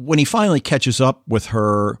when he finally catches up with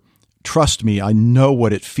her, trust me, I know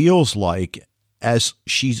what it feels like as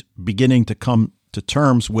she's beginning to come to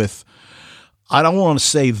terms with, I don't want to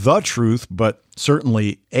say the truth, but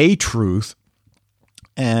certainly a truth.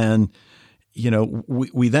 And,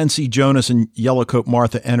 we then see Jonas and Yellowcoat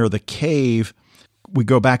Martha enter the cave. We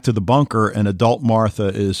go back to the bunker, and adult Martha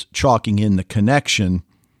is chalking in the connection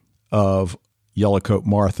of Yellowcoat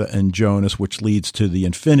Martha and Jonas, which leads to the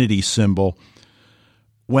infinity symbol.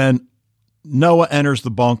 When Noah enters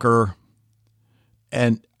the bunker,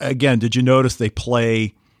 and again, did you notice they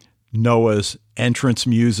play Noah's entrance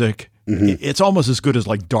music? Mm-hmm. It's almost as good as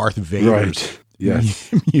like Darth Vader's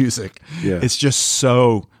music. Yeah. It's just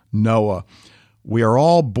so Noah. We are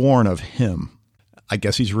all born of him. I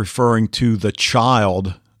guess he's referring to the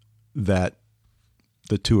child that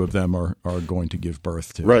the two of them are going to give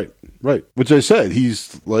birth to. Right. Which I said,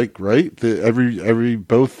 he's like, right? Every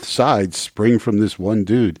both sides spring from this one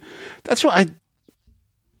dude. That's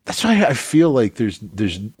That's why I feel like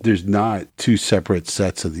there's not two separate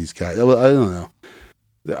sets of these guys. Well, I don't know.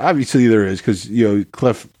 Obviously there is, because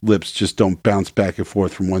cleft lips just don't bounce back and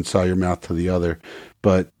forth from one side of your mouth to the other.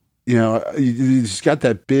 But you just got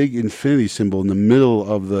that big infinity symbol in the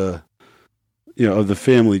middle of the of the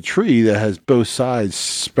family tree that has both sides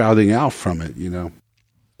sprouting out from it.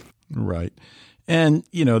 Right. And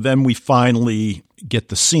then we finally get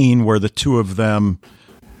the scene where the two of them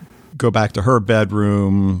go back to her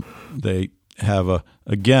bedroom. They have a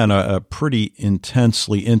pretty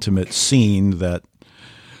intensely intimate scene that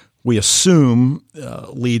we assume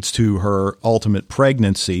leads to her ultimate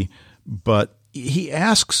pregnancy. But she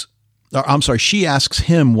asks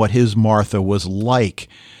him what his Martha was like.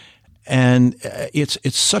 And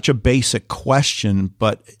it's such a basic question,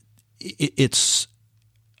 but it's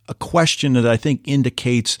a question that I think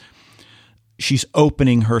indicates she's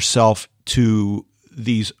opening herself to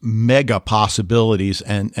these mega possibilities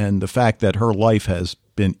and the fact that her life has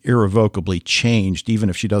been irrevocably changed, even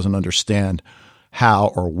if she doesn't understand how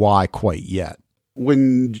or why quite yet.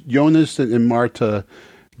 When Jonas and Marta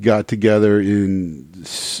got together in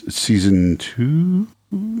season two,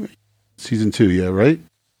 yeah, right?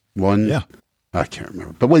 One, yeah, I can't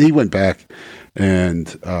remember. But when he went back and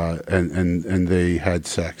they had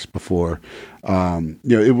sex before,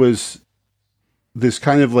 it was this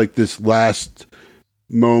kind of like this last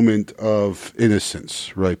moment of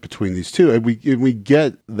innocence, right, between these two, and we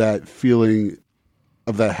get that feeling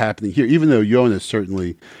of that happening here, even though Jonas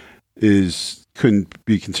certainly couldn't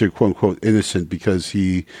be considered quote unquote innocent because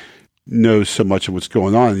he knows so much of what's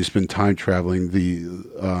going on. He's been time traveling.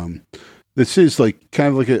 This is like kind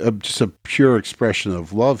of like just a pure expression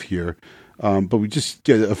of love here, but we just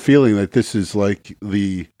get a feeling that this is like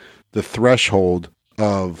the threshold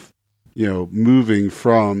of moving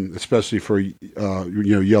from, especially for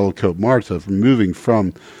Yellow Coat Martha, from moving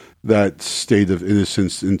from that state of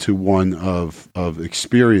innocence into one of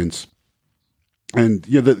experience. And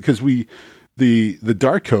because the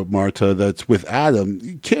Dark Coat Martha that's with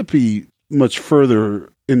Adam can't be much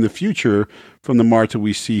further in the future from the Martha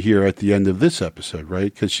we see here at the end of this episode,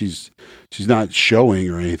 right? Because she's not showing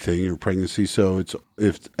or anything in pregnancy, so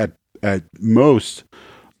it's at most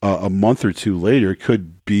a month or two later,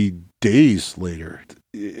 could be days later.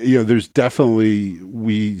 There's definitely,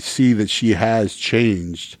 we see that she has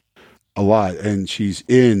changed a lot, and she's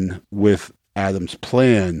in with Adam's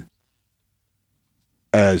plan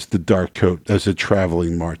as the Dark Coat, as a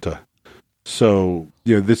traveling Martha. So,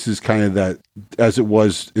 this is kind of that, as it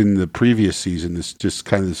was in the previous season, this just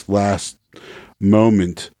kind of this last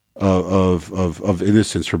moment of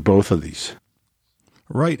innocence for both of these.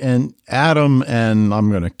 Right. And Adam, and I'm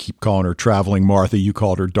going to keep calling her traveling Martha, you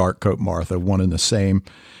called her Dark Coat Martha, one and the same.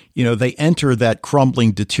 They enter that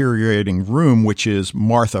crumbling, deteriorating room, which is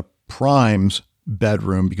Martha Prime's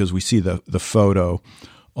bedroom, because we see the photo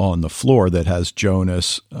on the floor that has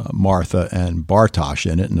Jonas, Martha, and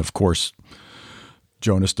Bartosz in it. And of course,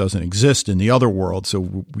 Jonas doesn't exist in the other world.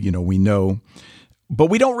 So, we know, but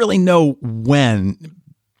we don't really know when,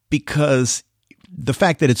 because the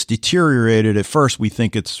fact that it's deteriorated, at first we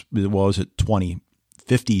think is it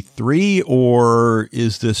 2053, or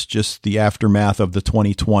is this just the aftermath of the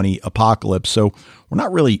 2020 apocalypse? So we're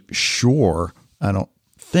not really sure, I don't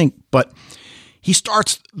think, but he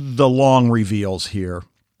starts the long reveals here.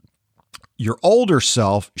 Your older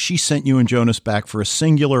self, she sent you and Jonas back for a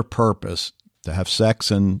singular purpose, to have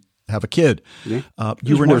sex and have a kid. Yeah.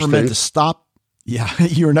 You were never meant to stop. Yeah,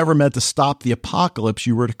 you were never meant to stop the apocalypse.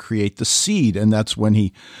 You were to create the seed. And that's when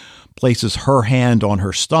he places her hand on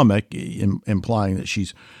her stomach, implying that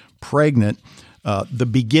she's pregnant. The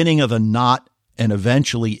beginning of the knot and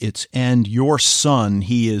eventually its end. Your son,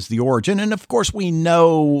 he is the origin. And of course, we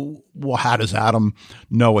know, well, how does Adam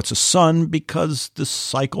know it's a son? Because this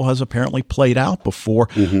cycle has apparently played out before.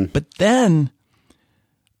 Mm-hmm. But then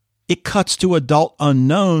it cuts to adult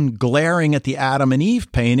unknown glaring at the Adam and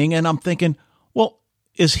Eve painting. And I'm thinking, well,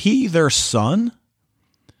 is he their son?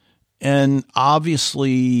 And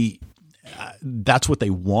obviously that's what they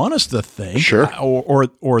want us to think. Sure.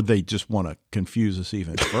 Or they just want to confuse us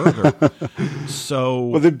even further. So,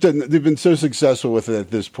 well, they've been so successful with it at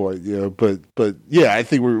this point, but yeah, I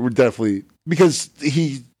think we're definitely, because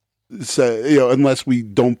he said, unless we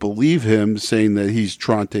don't believe him saying that he's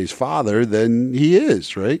Tronte's father, then he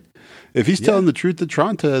is, right? If he's telling the truth to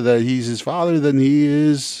Tronte that he's his father, then he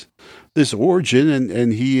is this origin,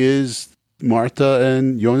 and he is Martha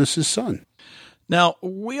and Jonas's son. Now,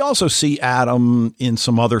 we also see Adam in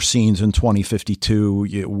some other scenes in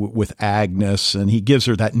 2052 with Agnes, and he gives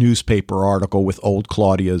her that newspaper article with old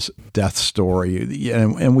Claudia's death story.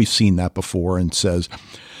 And we've seen that before, and says,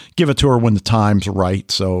 give it to her when the time's right.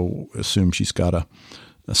 So assume she's got a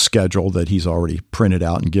schedule that he's already printed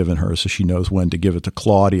out and given her so she knows when to give it to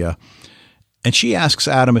Claudia. And she asks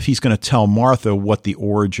Adam if he's going to tell Martha what the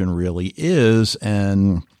origin really is.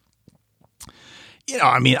 And,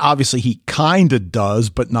 obviously he kind of does,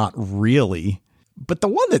 but not really. But the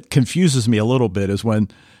one that confuses me a little bit is when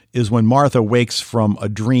Martha wakes from a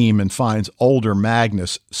dream and finds older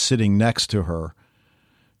Magnus sitting next to her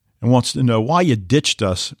and wants to know why you ditched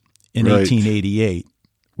us in 1888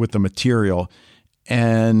 with the material.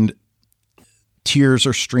 And tears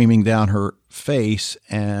are streaming down her face.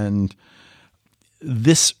 And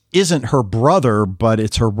this isn't her brother, but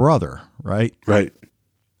it's her brother, right? Right.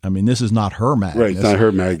 I mean, this is not her Magnus. Right, not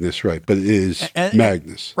her Magnus, right. But it is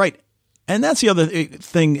Magnus. Right. And that's the other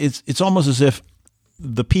thing. It's almost as if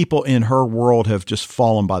the people in her world have just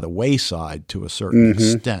fallen by the wayside to a certain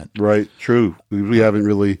extent. Right. True. We haven't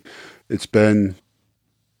really, it's been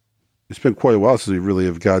quite a while since we really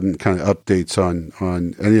have gotten kind of updates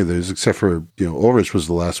on any of those, except for, Ulrich was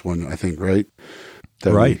the last one, I think, right?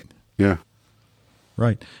 Right. Yeah.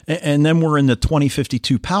 Right. And then we're in the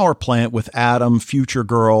 2052 power plant with Adam, Future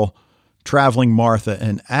Girl, Traveling Martha,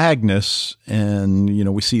 and Agnes. And,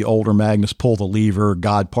 we see older Magnus pull the lever.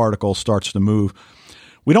 God Particle starts to move.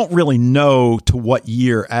 We don't really know to what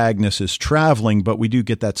year Agnes is traveling, but we do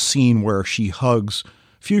get that scene where she hugs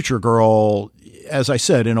Future Girl, as I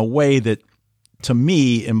said, in a way that to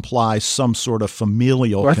me implies some sort of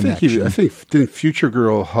familial connection. I think didn't Future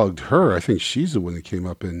Girl hugged her? I think she's the one that came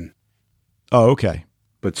up in. Oh, okay.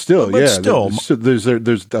 But still, there's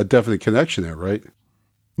a definite connection there, right?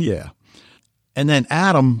 Yeah. And then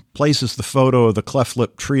Adam places the photo of the Cleft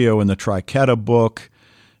Lip Trio in the Triqueta book.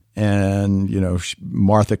 And,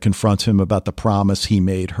 Martha confronts him about the promise he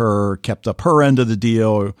made her, kept up her end of the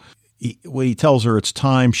deal. When he tells her it's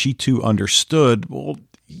time, she too understood. Well,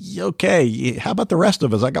 okay, how about the rest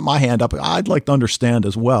of us? I got my hand up. I'd like to understand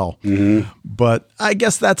as well. Mm-hmm. But I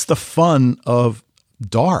guess that's the fun of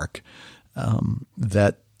Dark.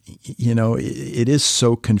 That, it is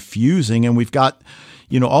so confusing. And we've got,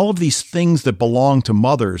 all of these things that belong to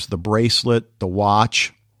mothers, the bracelet, the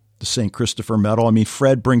watch, the St. Christopher medal. I mean,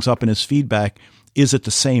 Fred brings up in his feedback, is it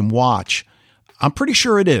the same watch? I'm pretty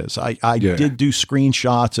sure it is. I did do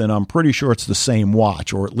screenshots, and I'm pretty sure it's the same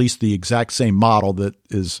watch, or at least the exact same model that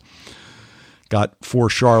is got For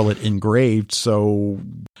Charlotte engraved. So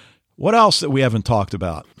what else that we haven't talked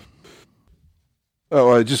about?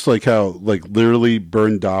 Oh, I just like how, literally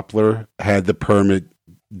Bernd Doppler had the permit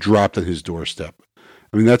dropped on his doorstep.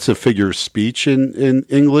 I mean, that's a figure of speech in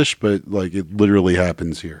English, but it literally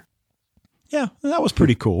happens here. Yeah, that was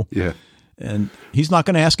pretty cool. Yeah. And he's not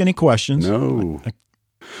going to ask any questions. No.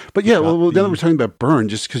 But yeah, now that we're talking about Bernd,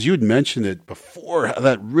 just because you had mentioned it before,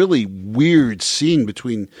 that really weird scene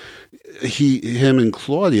between him and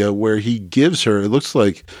Claudia, where he gives her, it looks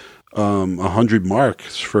like 100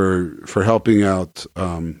 marks for helping out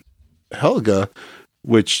Helga,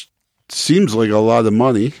 which seems like a lot of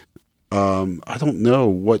money. I don't know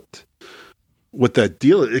what that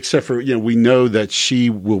deal is, except for, we know that she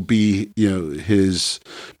will be, his,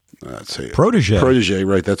 let's say protege,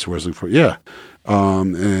 right? That's what I was looking for. Yeah.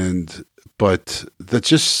 But that's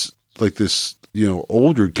just like this,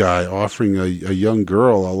 older guy offering a young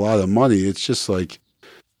girl a lot of money. It's just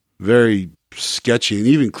very sketchy. And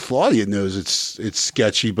even Claudia knows it's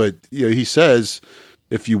sketchy, but he says,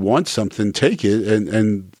 if you want something, take it.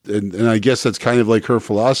 And I guess that's kind of like her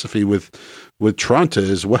philosophy with Tronte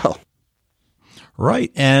as well.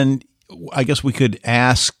 Right. And I guess we could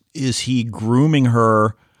ask, is he grooming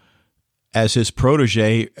her as his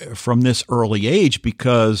protege from this early age?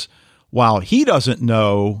 Because while he doesn't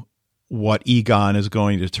know what Egon is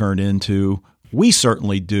going to turn into, we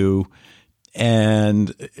certainly do.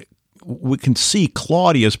 And we can see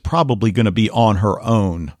Claudia's probably going to be on her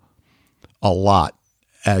own a lot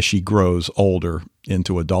as she grows older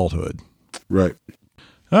into adulthood. Right.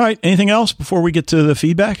 All right. Anything else before we get to the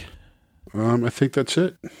feedback? I think that's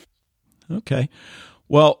it. Okay.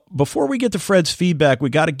 Well, before we get to Fred's feedback, we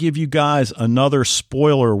got to give you guys another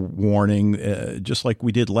spoiler warning, just like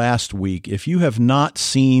we did last week. If you have not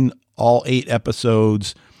seen all 8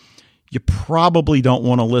 episodes, you probably don't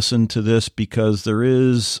want to listen to this, because there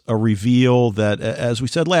is a reveal that, as we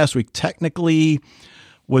said last week, technically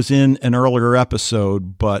was in an earlier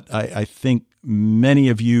episode, but I think many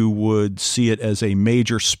of you would see it as a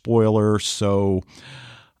major spoiler. So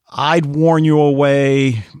I'd warn you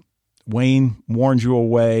away. Wayne warned you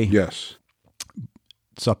away. Yes.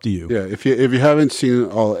 It's up to you. Yeah. If you haven't seen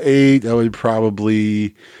all 8, I would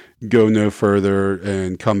probably go no further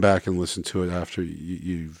and come back and listen to it after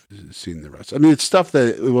you've seen the rest. I mean, it's stuff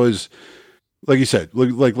that it was, like you said,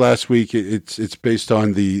 like last week. It's based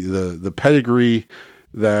on the pedigree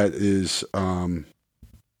that is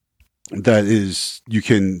you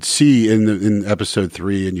can see in episode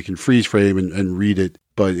 3, and you can freeze frame and read it.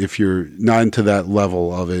 But if you're not into that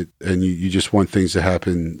level of it, and you just want things to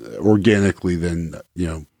happen organically, then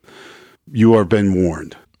you are been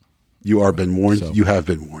warned. You are been warned. So, you have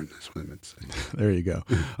been warned. That's what I meant to say. There you go.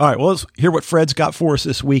 All right. Well, let's hear what Fred's got for us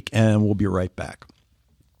this week, and we'll be right back.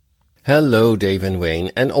 Hello, Dave and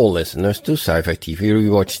Wayne, and all listeners to Sci-Fi TV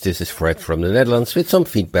Rewatch. This is Fred from the Netherlands with some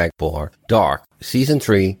feedback for Dark, Season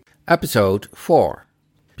 3, Episode 4.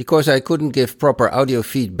 Because I couldn't give proper audio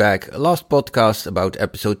feedback last podcast about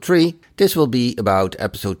Episode 3, this will be about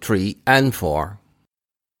Episode 3 and 4.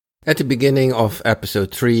 At the beginning of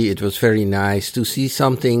episode 3, it was very nice to see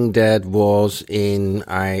something that was in,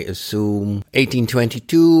 I assume,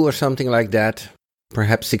 1822 or something like that.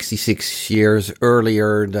 Perhaps 66 years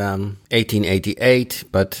earlier than 1888,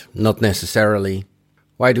 but not necessarily.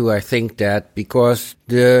 Why do I think that? Because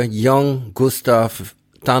the young Gustav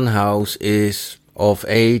Tannhaus is of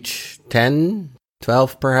age 10,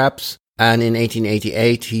 12 perhaps, and in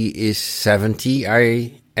 1888 he is 70,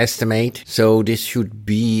 I estimate, so this should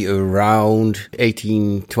be around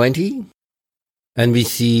 1820. And we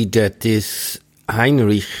see that this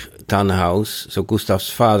Heinrich Tannhaus, so Gustav's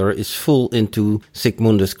father, is full into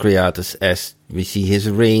Sigmundus Creatus Est. We see his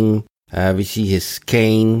ring, we see his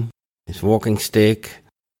cane, his walking stick.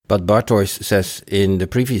 But Barthois says in the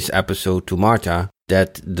previous episode to Martha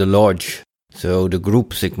that the lodge, so the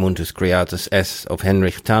group Sigmundus Creatus Est of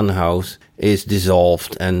Heinrich Tannhaus, is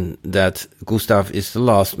dissolved and that Gustav is the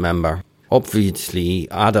last member. Obviously,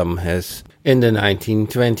 Adam has, in the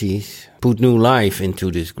 1920s, put new life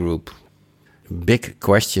into this group. Big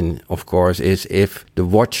question, of course, is if the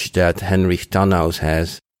watch that Heinrich Tannhaus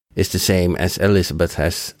has is the same as Elizabeth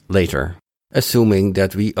has later, assuming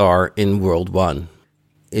that we are in World 1.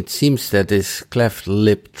 It seems that this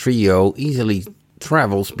cleft-lip trio easily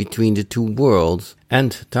travels between the two worlds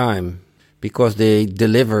and time, because they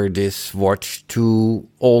deliver this watch to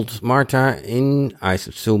old Martha in, I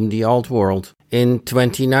assume, the old world in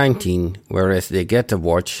 2019, whereas they get the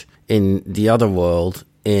watch in the other world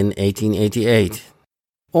in 1888.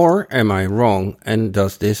 Or am I wrong, and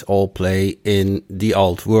does this all play in the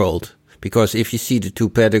old world? Because if you see the two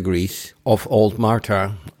pedigrees of old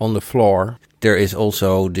Martha on the floor, there is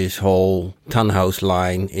also this whole Tannhaus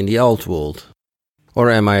line in the old world.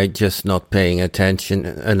 Or am I just not paying attention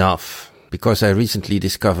enough? Because I recently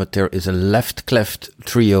discovered there is a left cleft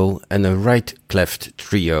trio and a right cleft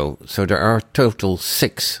trio. So there are total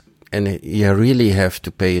 6. And you really have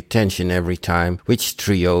to pay attention every time which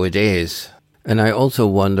trio it is. And I also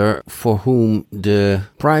wonder for whom the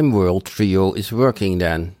Prime World trio is working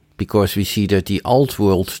then. Because we see that the Old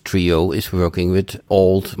World trio is working with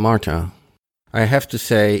old Martha. I have to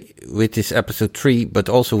say, with this episode 3, but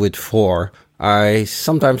also with 4, I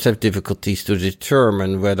sometimes have difficulties to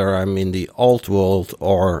determine whether I'm in the old world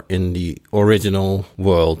or in the original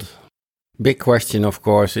world. Big question, of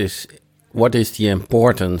course, is what is the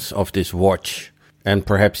importance of this watch? And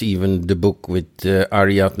perhaps even the book with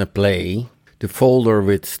Ariadne Play. The folder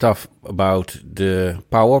with stuff about the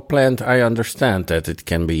power plant, I understand that it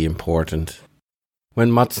can be important.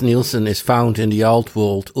 When Mats Nielsen is found in the old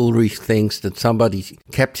world, Ulrich thinks that somebody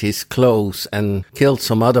kept his clothes and killed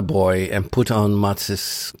some other boy and put on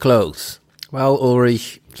Mats's clothes. Well,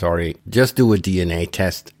 Ulrich, sorry, just do a DNA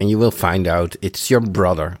test and you will find out it's your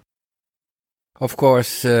brother. Of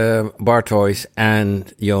course, Barthois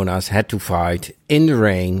and Jonas had to fight in the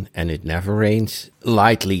rain, and it never rains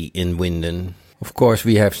lightly in Winden. Of course,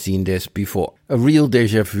 we have seen this before. A real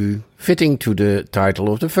déjà vu, fitting to the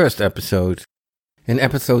title of the first episode. In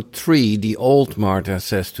episode 3, the old Martha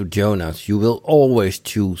says to Jonas, "You will always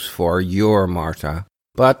choose for your Martha."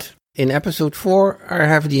 But in episode 4, I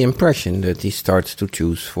have the impression that he starts to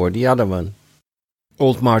choose for the other one.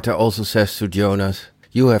 Old Martha also says to Jonas,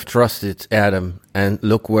 "You have trusted Adam, and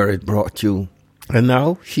look where it brought you." And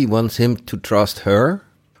now she wants him to trust her?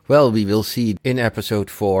 Well, we will see in episode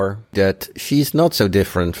 4 that she's not so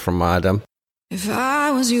different from Adam. If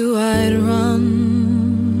I was you, I'd run.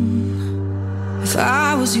 If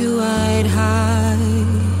I was you, I'd hide.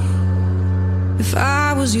 If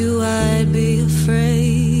I was you, I'd be afraid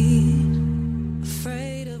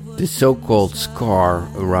of what... This so-called scar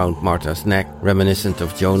around Martha's neck, reminiscent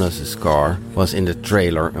of Jonas' scar, was in the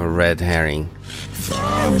trailer a red herring. If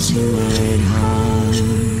I was you, I'd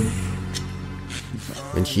hide.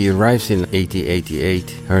 When she arrives in 1888,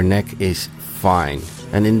 her neck is fine.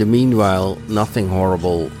 And in the meanwhile, nothing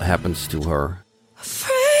horrible happens to her.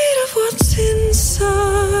 Afraid of what's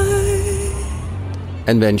inside.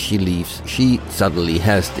 And when she leaves, she suddenly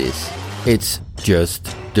has this. It's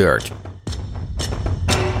just dirt.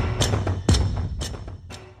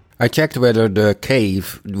 I checked whether the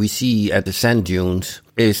cave we see at the sand dunes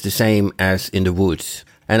is the same as in the woods.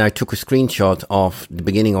 And I took a screenshot of the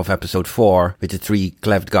beginning of episode 4 with the 3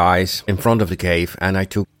 cleft guys in front of the cave. And I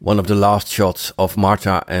took one of the last shots of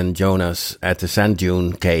Martha and Jonas at the sand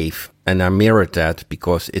dune cave. And I mirrored that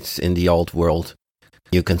because it's in the old world.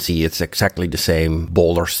 You can see it's exactly the same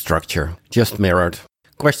boulder structure, just mirrored.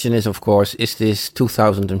 Question is, of course, is this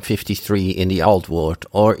 2053 in the old world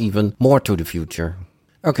or even more to the future?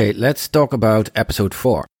 Okay, let's talk about episode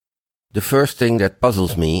 4. The first thing that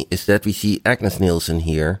puzzles me is that we see Agnes Nielsen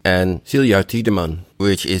here and Celia Tiedemann,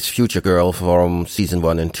 which is Future Girl from season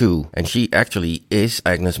 1 and 2. And she actually is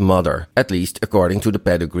Agnes' mother, at least according to the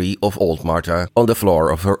pedigree of old Martha on the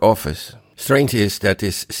floor of her office. Strange is that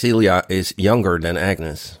this Celia is younger than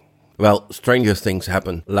Agnes. Well, stranger things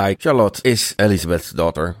happen, like Charlotte is Elizabeth's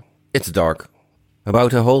daughter. It's dark.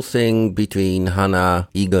 About the whole thing between Hannah,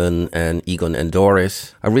 Egon and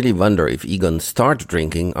Doris, I really wonder if Egon started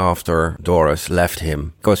drinking after Doris left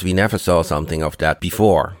him, because we never saw something of that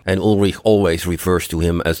before, and Ulrich always refers to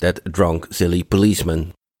him as that drunk, silly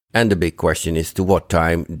policeman. And the big question is, to what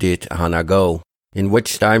time did Hannah go? In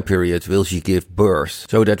which time period will she give birth,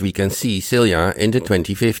 so that we can see Celia in the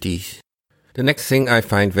 2050s? The next thing I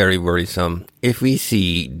find very worrisome, if we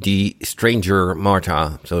see the stranger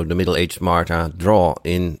Martha, so the middle-aged Martha, draw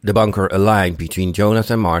in the bunker a line between Jonas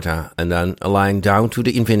and Martha, and then a line down to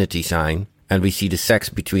the infinity sign, and we see the sex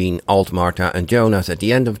between old Martha and Jonas at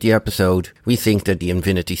the end of the episode, we think that the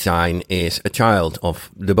infinity sign is a child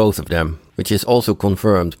of the both of them, which is also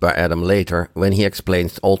confirmed by Adam later when he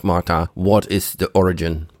explains to old Martha what is the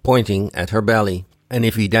origin, pointing at her belly. And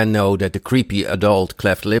if we then know that the creepy adult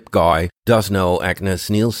cleft lip guy does know Agnes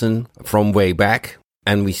Nielsen from way back,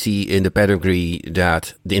 and we see in the pedigree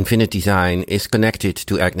that the infinity sign is connected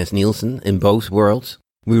to Agnes Nielsen in both worlds,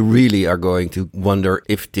 we really are going to wonder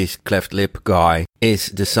if this cleft lip guy is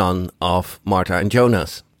the son of Martha and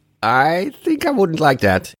Jonas. I think I wouldn't like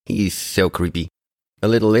that. He's so creepy. A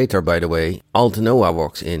little later, by the way, Alt Noah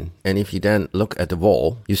walks in, and if you then look at the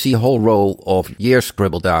wall, you see a whole row of years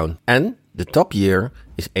scribbled down, and the top year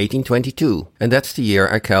is 1822, and that's the year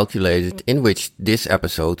I calculated in which this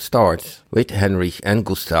episode starts, with Henrik and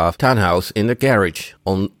Gustav Tannhaus in the garage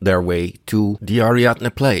on their way to the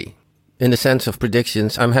Ariadne play. In the sense of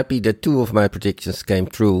predictions, I'm happy that 2 of my predictions came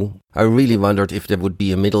true. I really wondered if there would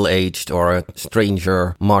be a middle-aged or a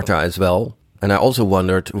stranger Martha as well. And I also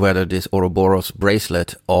wondered whether this Ouroboros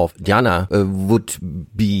bracelet of Diana would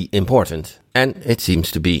be important. And it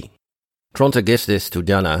seems to be. Tronte gives this to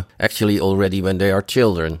Diana, actually already when they are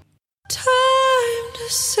children. Time to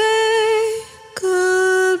say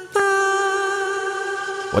goodbye.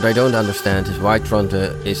 What I don't understand is why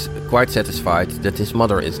Tronte is quite satisfied that his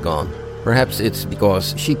mother is gone. Perhaps it's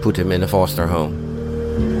because she put him in a foster home.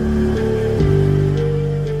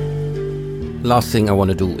 Last thing I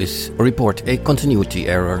want to do is report a continuity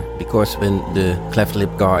error, because when the cleft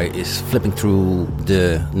lip guy is flipping through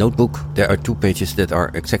the notebook, there are 2 pages that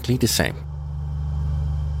are exactly the same.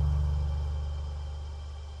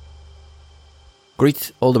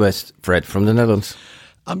 Great, all the best, Fred from the Netherlands.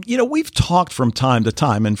 We've talked from time to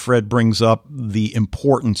time, and Fred brings up the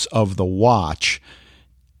importance of the watch.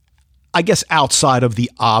 I guess outside of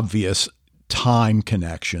the obvious time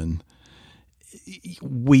connection,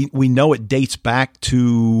 we know it dates back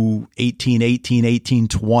to 1818,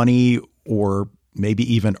 1820, or maybe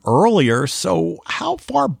even earlier. So how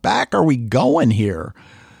far back are we going here?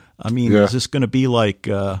 I mean, Is this going to be like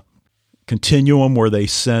Continuum, where they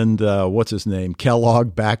send, what's his name,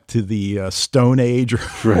 Kellogg back to the Stone Age, or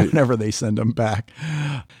whenever they send him back?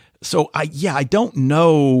 So I don't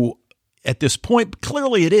know at this point, but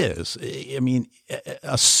clearly it is. I mean,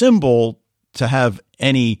 a symbol, to have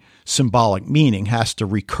any symbolic meaning, has to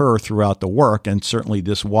recur throughout the work, and certainly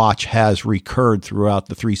this watch has recurred throughout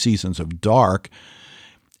the 3 seasons of Dark,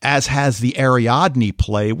 as has the Ariadne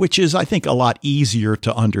play, which is, I think, a lot easier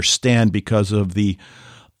to understand because of the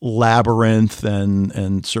labyrinth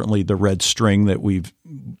and certainly the red string that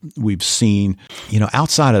we've seen.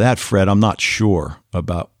 Outside of that, Fred, I'm not sure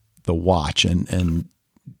about the watch and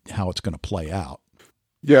how it's going to play out.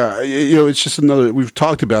 Yeah, it's just another. We've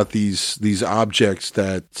talked about these objects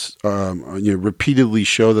that repeatedly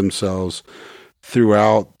show themselves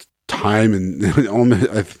throughout time and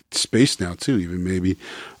almost space now too, even maybe,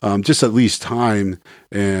 just at least time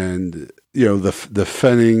and, the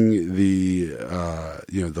Fenning,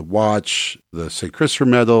 the watch, the St. Christopher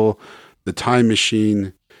medal, the time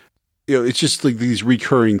machine, it's just like these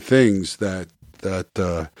recurring things that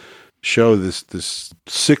show this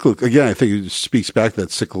cyclical. Again, I think it speaks back to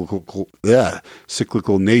that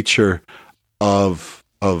cyclical nature of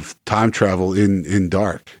time travel in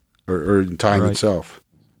Dark or in time itself.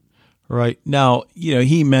 Right. Now,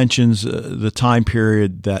 he mentions the time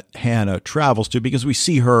period that Hannah travels to because we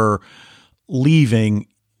see her leaving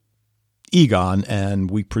Egon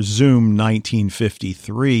and we presume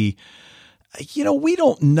 1953. We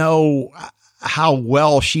don't know how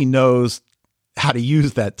well she knows how to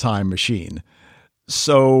use that time machine.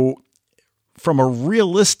 So from a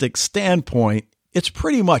realistic standpoint, it's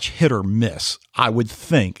pretty much hit or miss, I would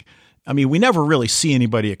think. I mean, we never really see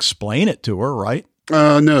anybody explain it to her, right?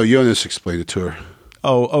 No, Jonas explained it to her.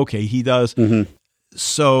 Oh, okay, he does. Mm-hmm.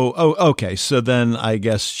 So, okay, so then I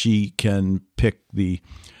guess she can pick the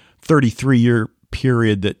 33-year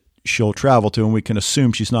period that she'll travel to, and we can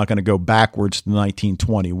assume she's not going to go backwards to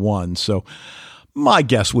 1921. So my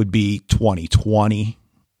guess would be 2020.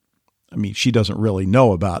 I mean, she doesn't really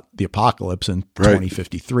know about the apocalypse in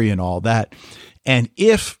 2053 and all that. And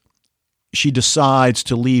if she decides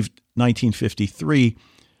to leave 1953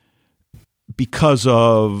 because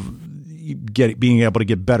of being able to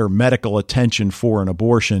get better medical attention for an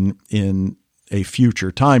abortion in a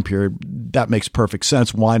future time period, that makes perfect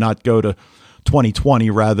sense. Why not go to 2020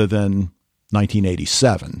 rather than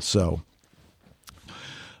 1987? So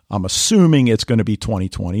I'm assuming it's going to be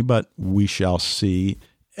 2020, but we shall see.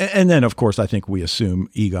 And then, of course, I think we assume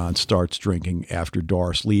Egon starts drinking after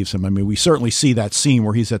Doris leaves him. I mean, we certainly see that scene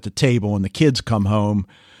where he's at the table and the kids come home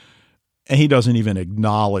and he doesn't even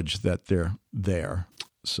acknowledge that they're there.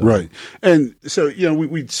 So. Right. And so,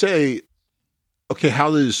 we'd say, okay,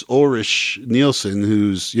 how does Ulrich Nielsen,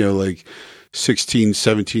 who's, like 16,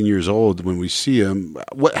 17 years old when we see him,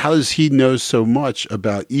 how does he know so much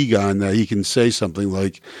about Egon that he can say something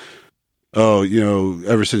like, oh,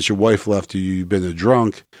 ever since your wife left you, you've been a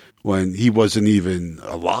drunk, when he wasn't even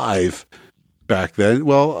alive back then?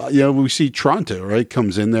 Well, we see Tronte, right,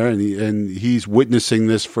 comes in there and he's witnessing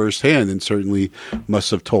this firsthand and certainly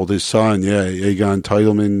must have told his son, Egon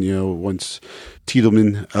Tiedemann, once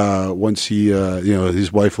he,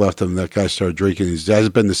 his wife left him, that guy started drinking. He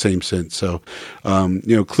hasn't been the same since. So,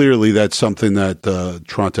 clearly that's something that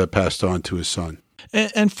Tronte passed on to his son.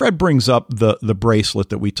 And Fred brings up the bracelet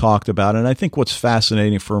that we talked about. And I think what's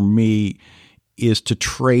fascinating for me is to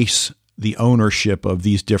trace the ownership of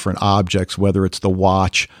these different objects, whether it's the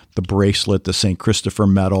watch, the bracelet, the St. Christopher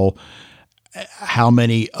medal. How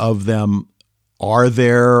many of them are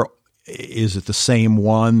there? Is it the same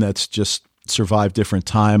one that's just survived different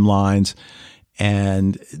timelines?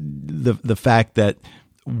 And the fact that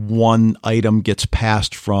one item gets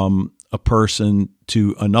passed from a person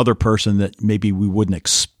to another person that maybe we wouldn't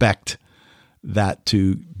expect that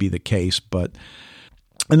to be the case.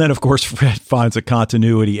 And then, of course, Fred finds a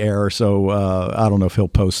continuity error. So I don't know if he'll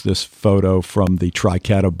post this photo from the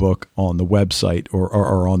Triketa book on the website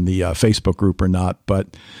or on the Facebook group or not.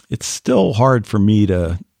 But it's still hard for me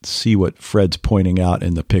to see what Fred's pointing out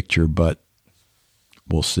in the picture, but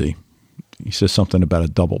we'll see. He says something about a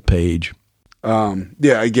double page. Again,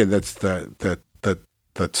 that's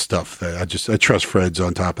that stuff that I trust Fred's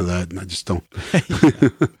on top of that, and I just don't.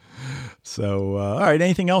 So, all right.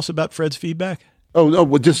 Anything else about Fred's feedback? Oh, no.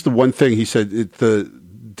 Well, just the one thing he said, the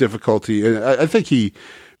difficulty, and I think he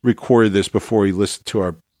recorded this before he listened to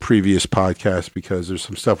our previous podcast because there's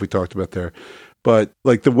some stuff we talked about there. But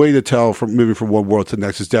like the way to tell from moving from one world to the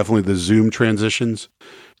next is definitely the zoom transitions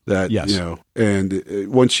that, yes. And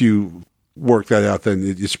once you work that out, then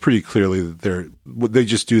it's pretty clearly that they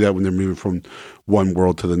just do that when they're moving from one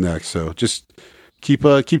world to the next. So just keep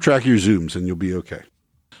track of your zooms and you'll be okay.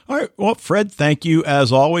 All right. Well, Fred, thank you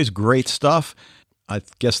as always. Great stuff. I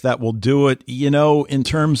guess that will do it. In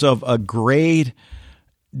terms of a grade,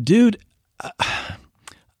 dude,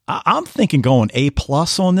 I'm thinking going A+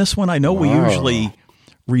 on this one. I know we usually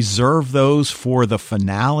reserve those for the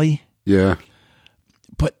finale. Yeah.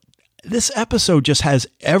 But this episode just has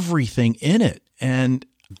everything in it. And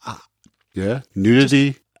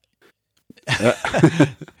nudity. Not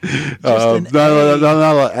a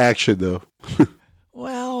lot of action though.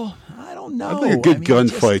 Well, I don't know. I think a good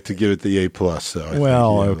gunfight to give it the A+. So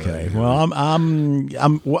okay. Well,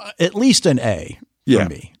 I'm at least an A for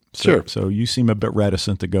me. Sure. So you seem a bit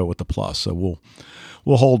reticent to go with the plus. So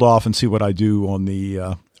we'll hold off and see what I do on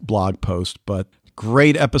the blog post. But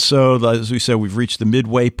Great episode. As we said, we've reached the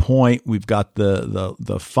midway point. We've got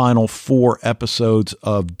the final 4 episodes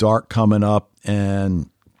of Dark coming up. And,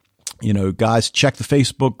 guys, check the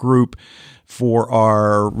Facebook group for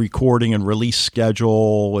our recording and release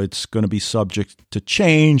schedule. It's going to be subject to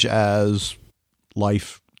change as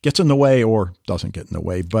life gets in the way or doesn't get in the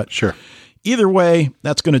way. But sure. Either way,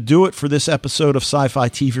 that's going to do it for this episode of Sci-Fi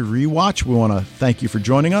TV Rewatch. We want to thank you for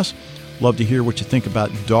joining us. Love to hear what you think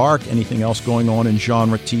about Dark, anything else going on in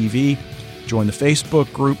genre TV. Join the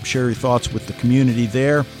Facebook group, share your thoughts with the community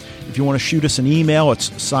there. If you want to shoot us an email,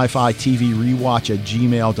 it's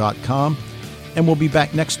sci-fi-tvrewatch@gmail.com. And we'll be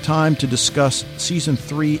back next time to discuss Season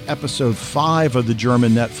 3, Episode 5 of the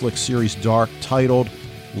German Netflix series Dark, titled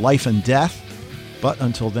Life and Death. But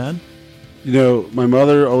until then... my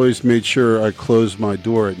mother always made sure I closed my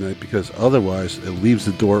door at night because otherwise it leaves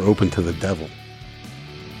the door open to the devil.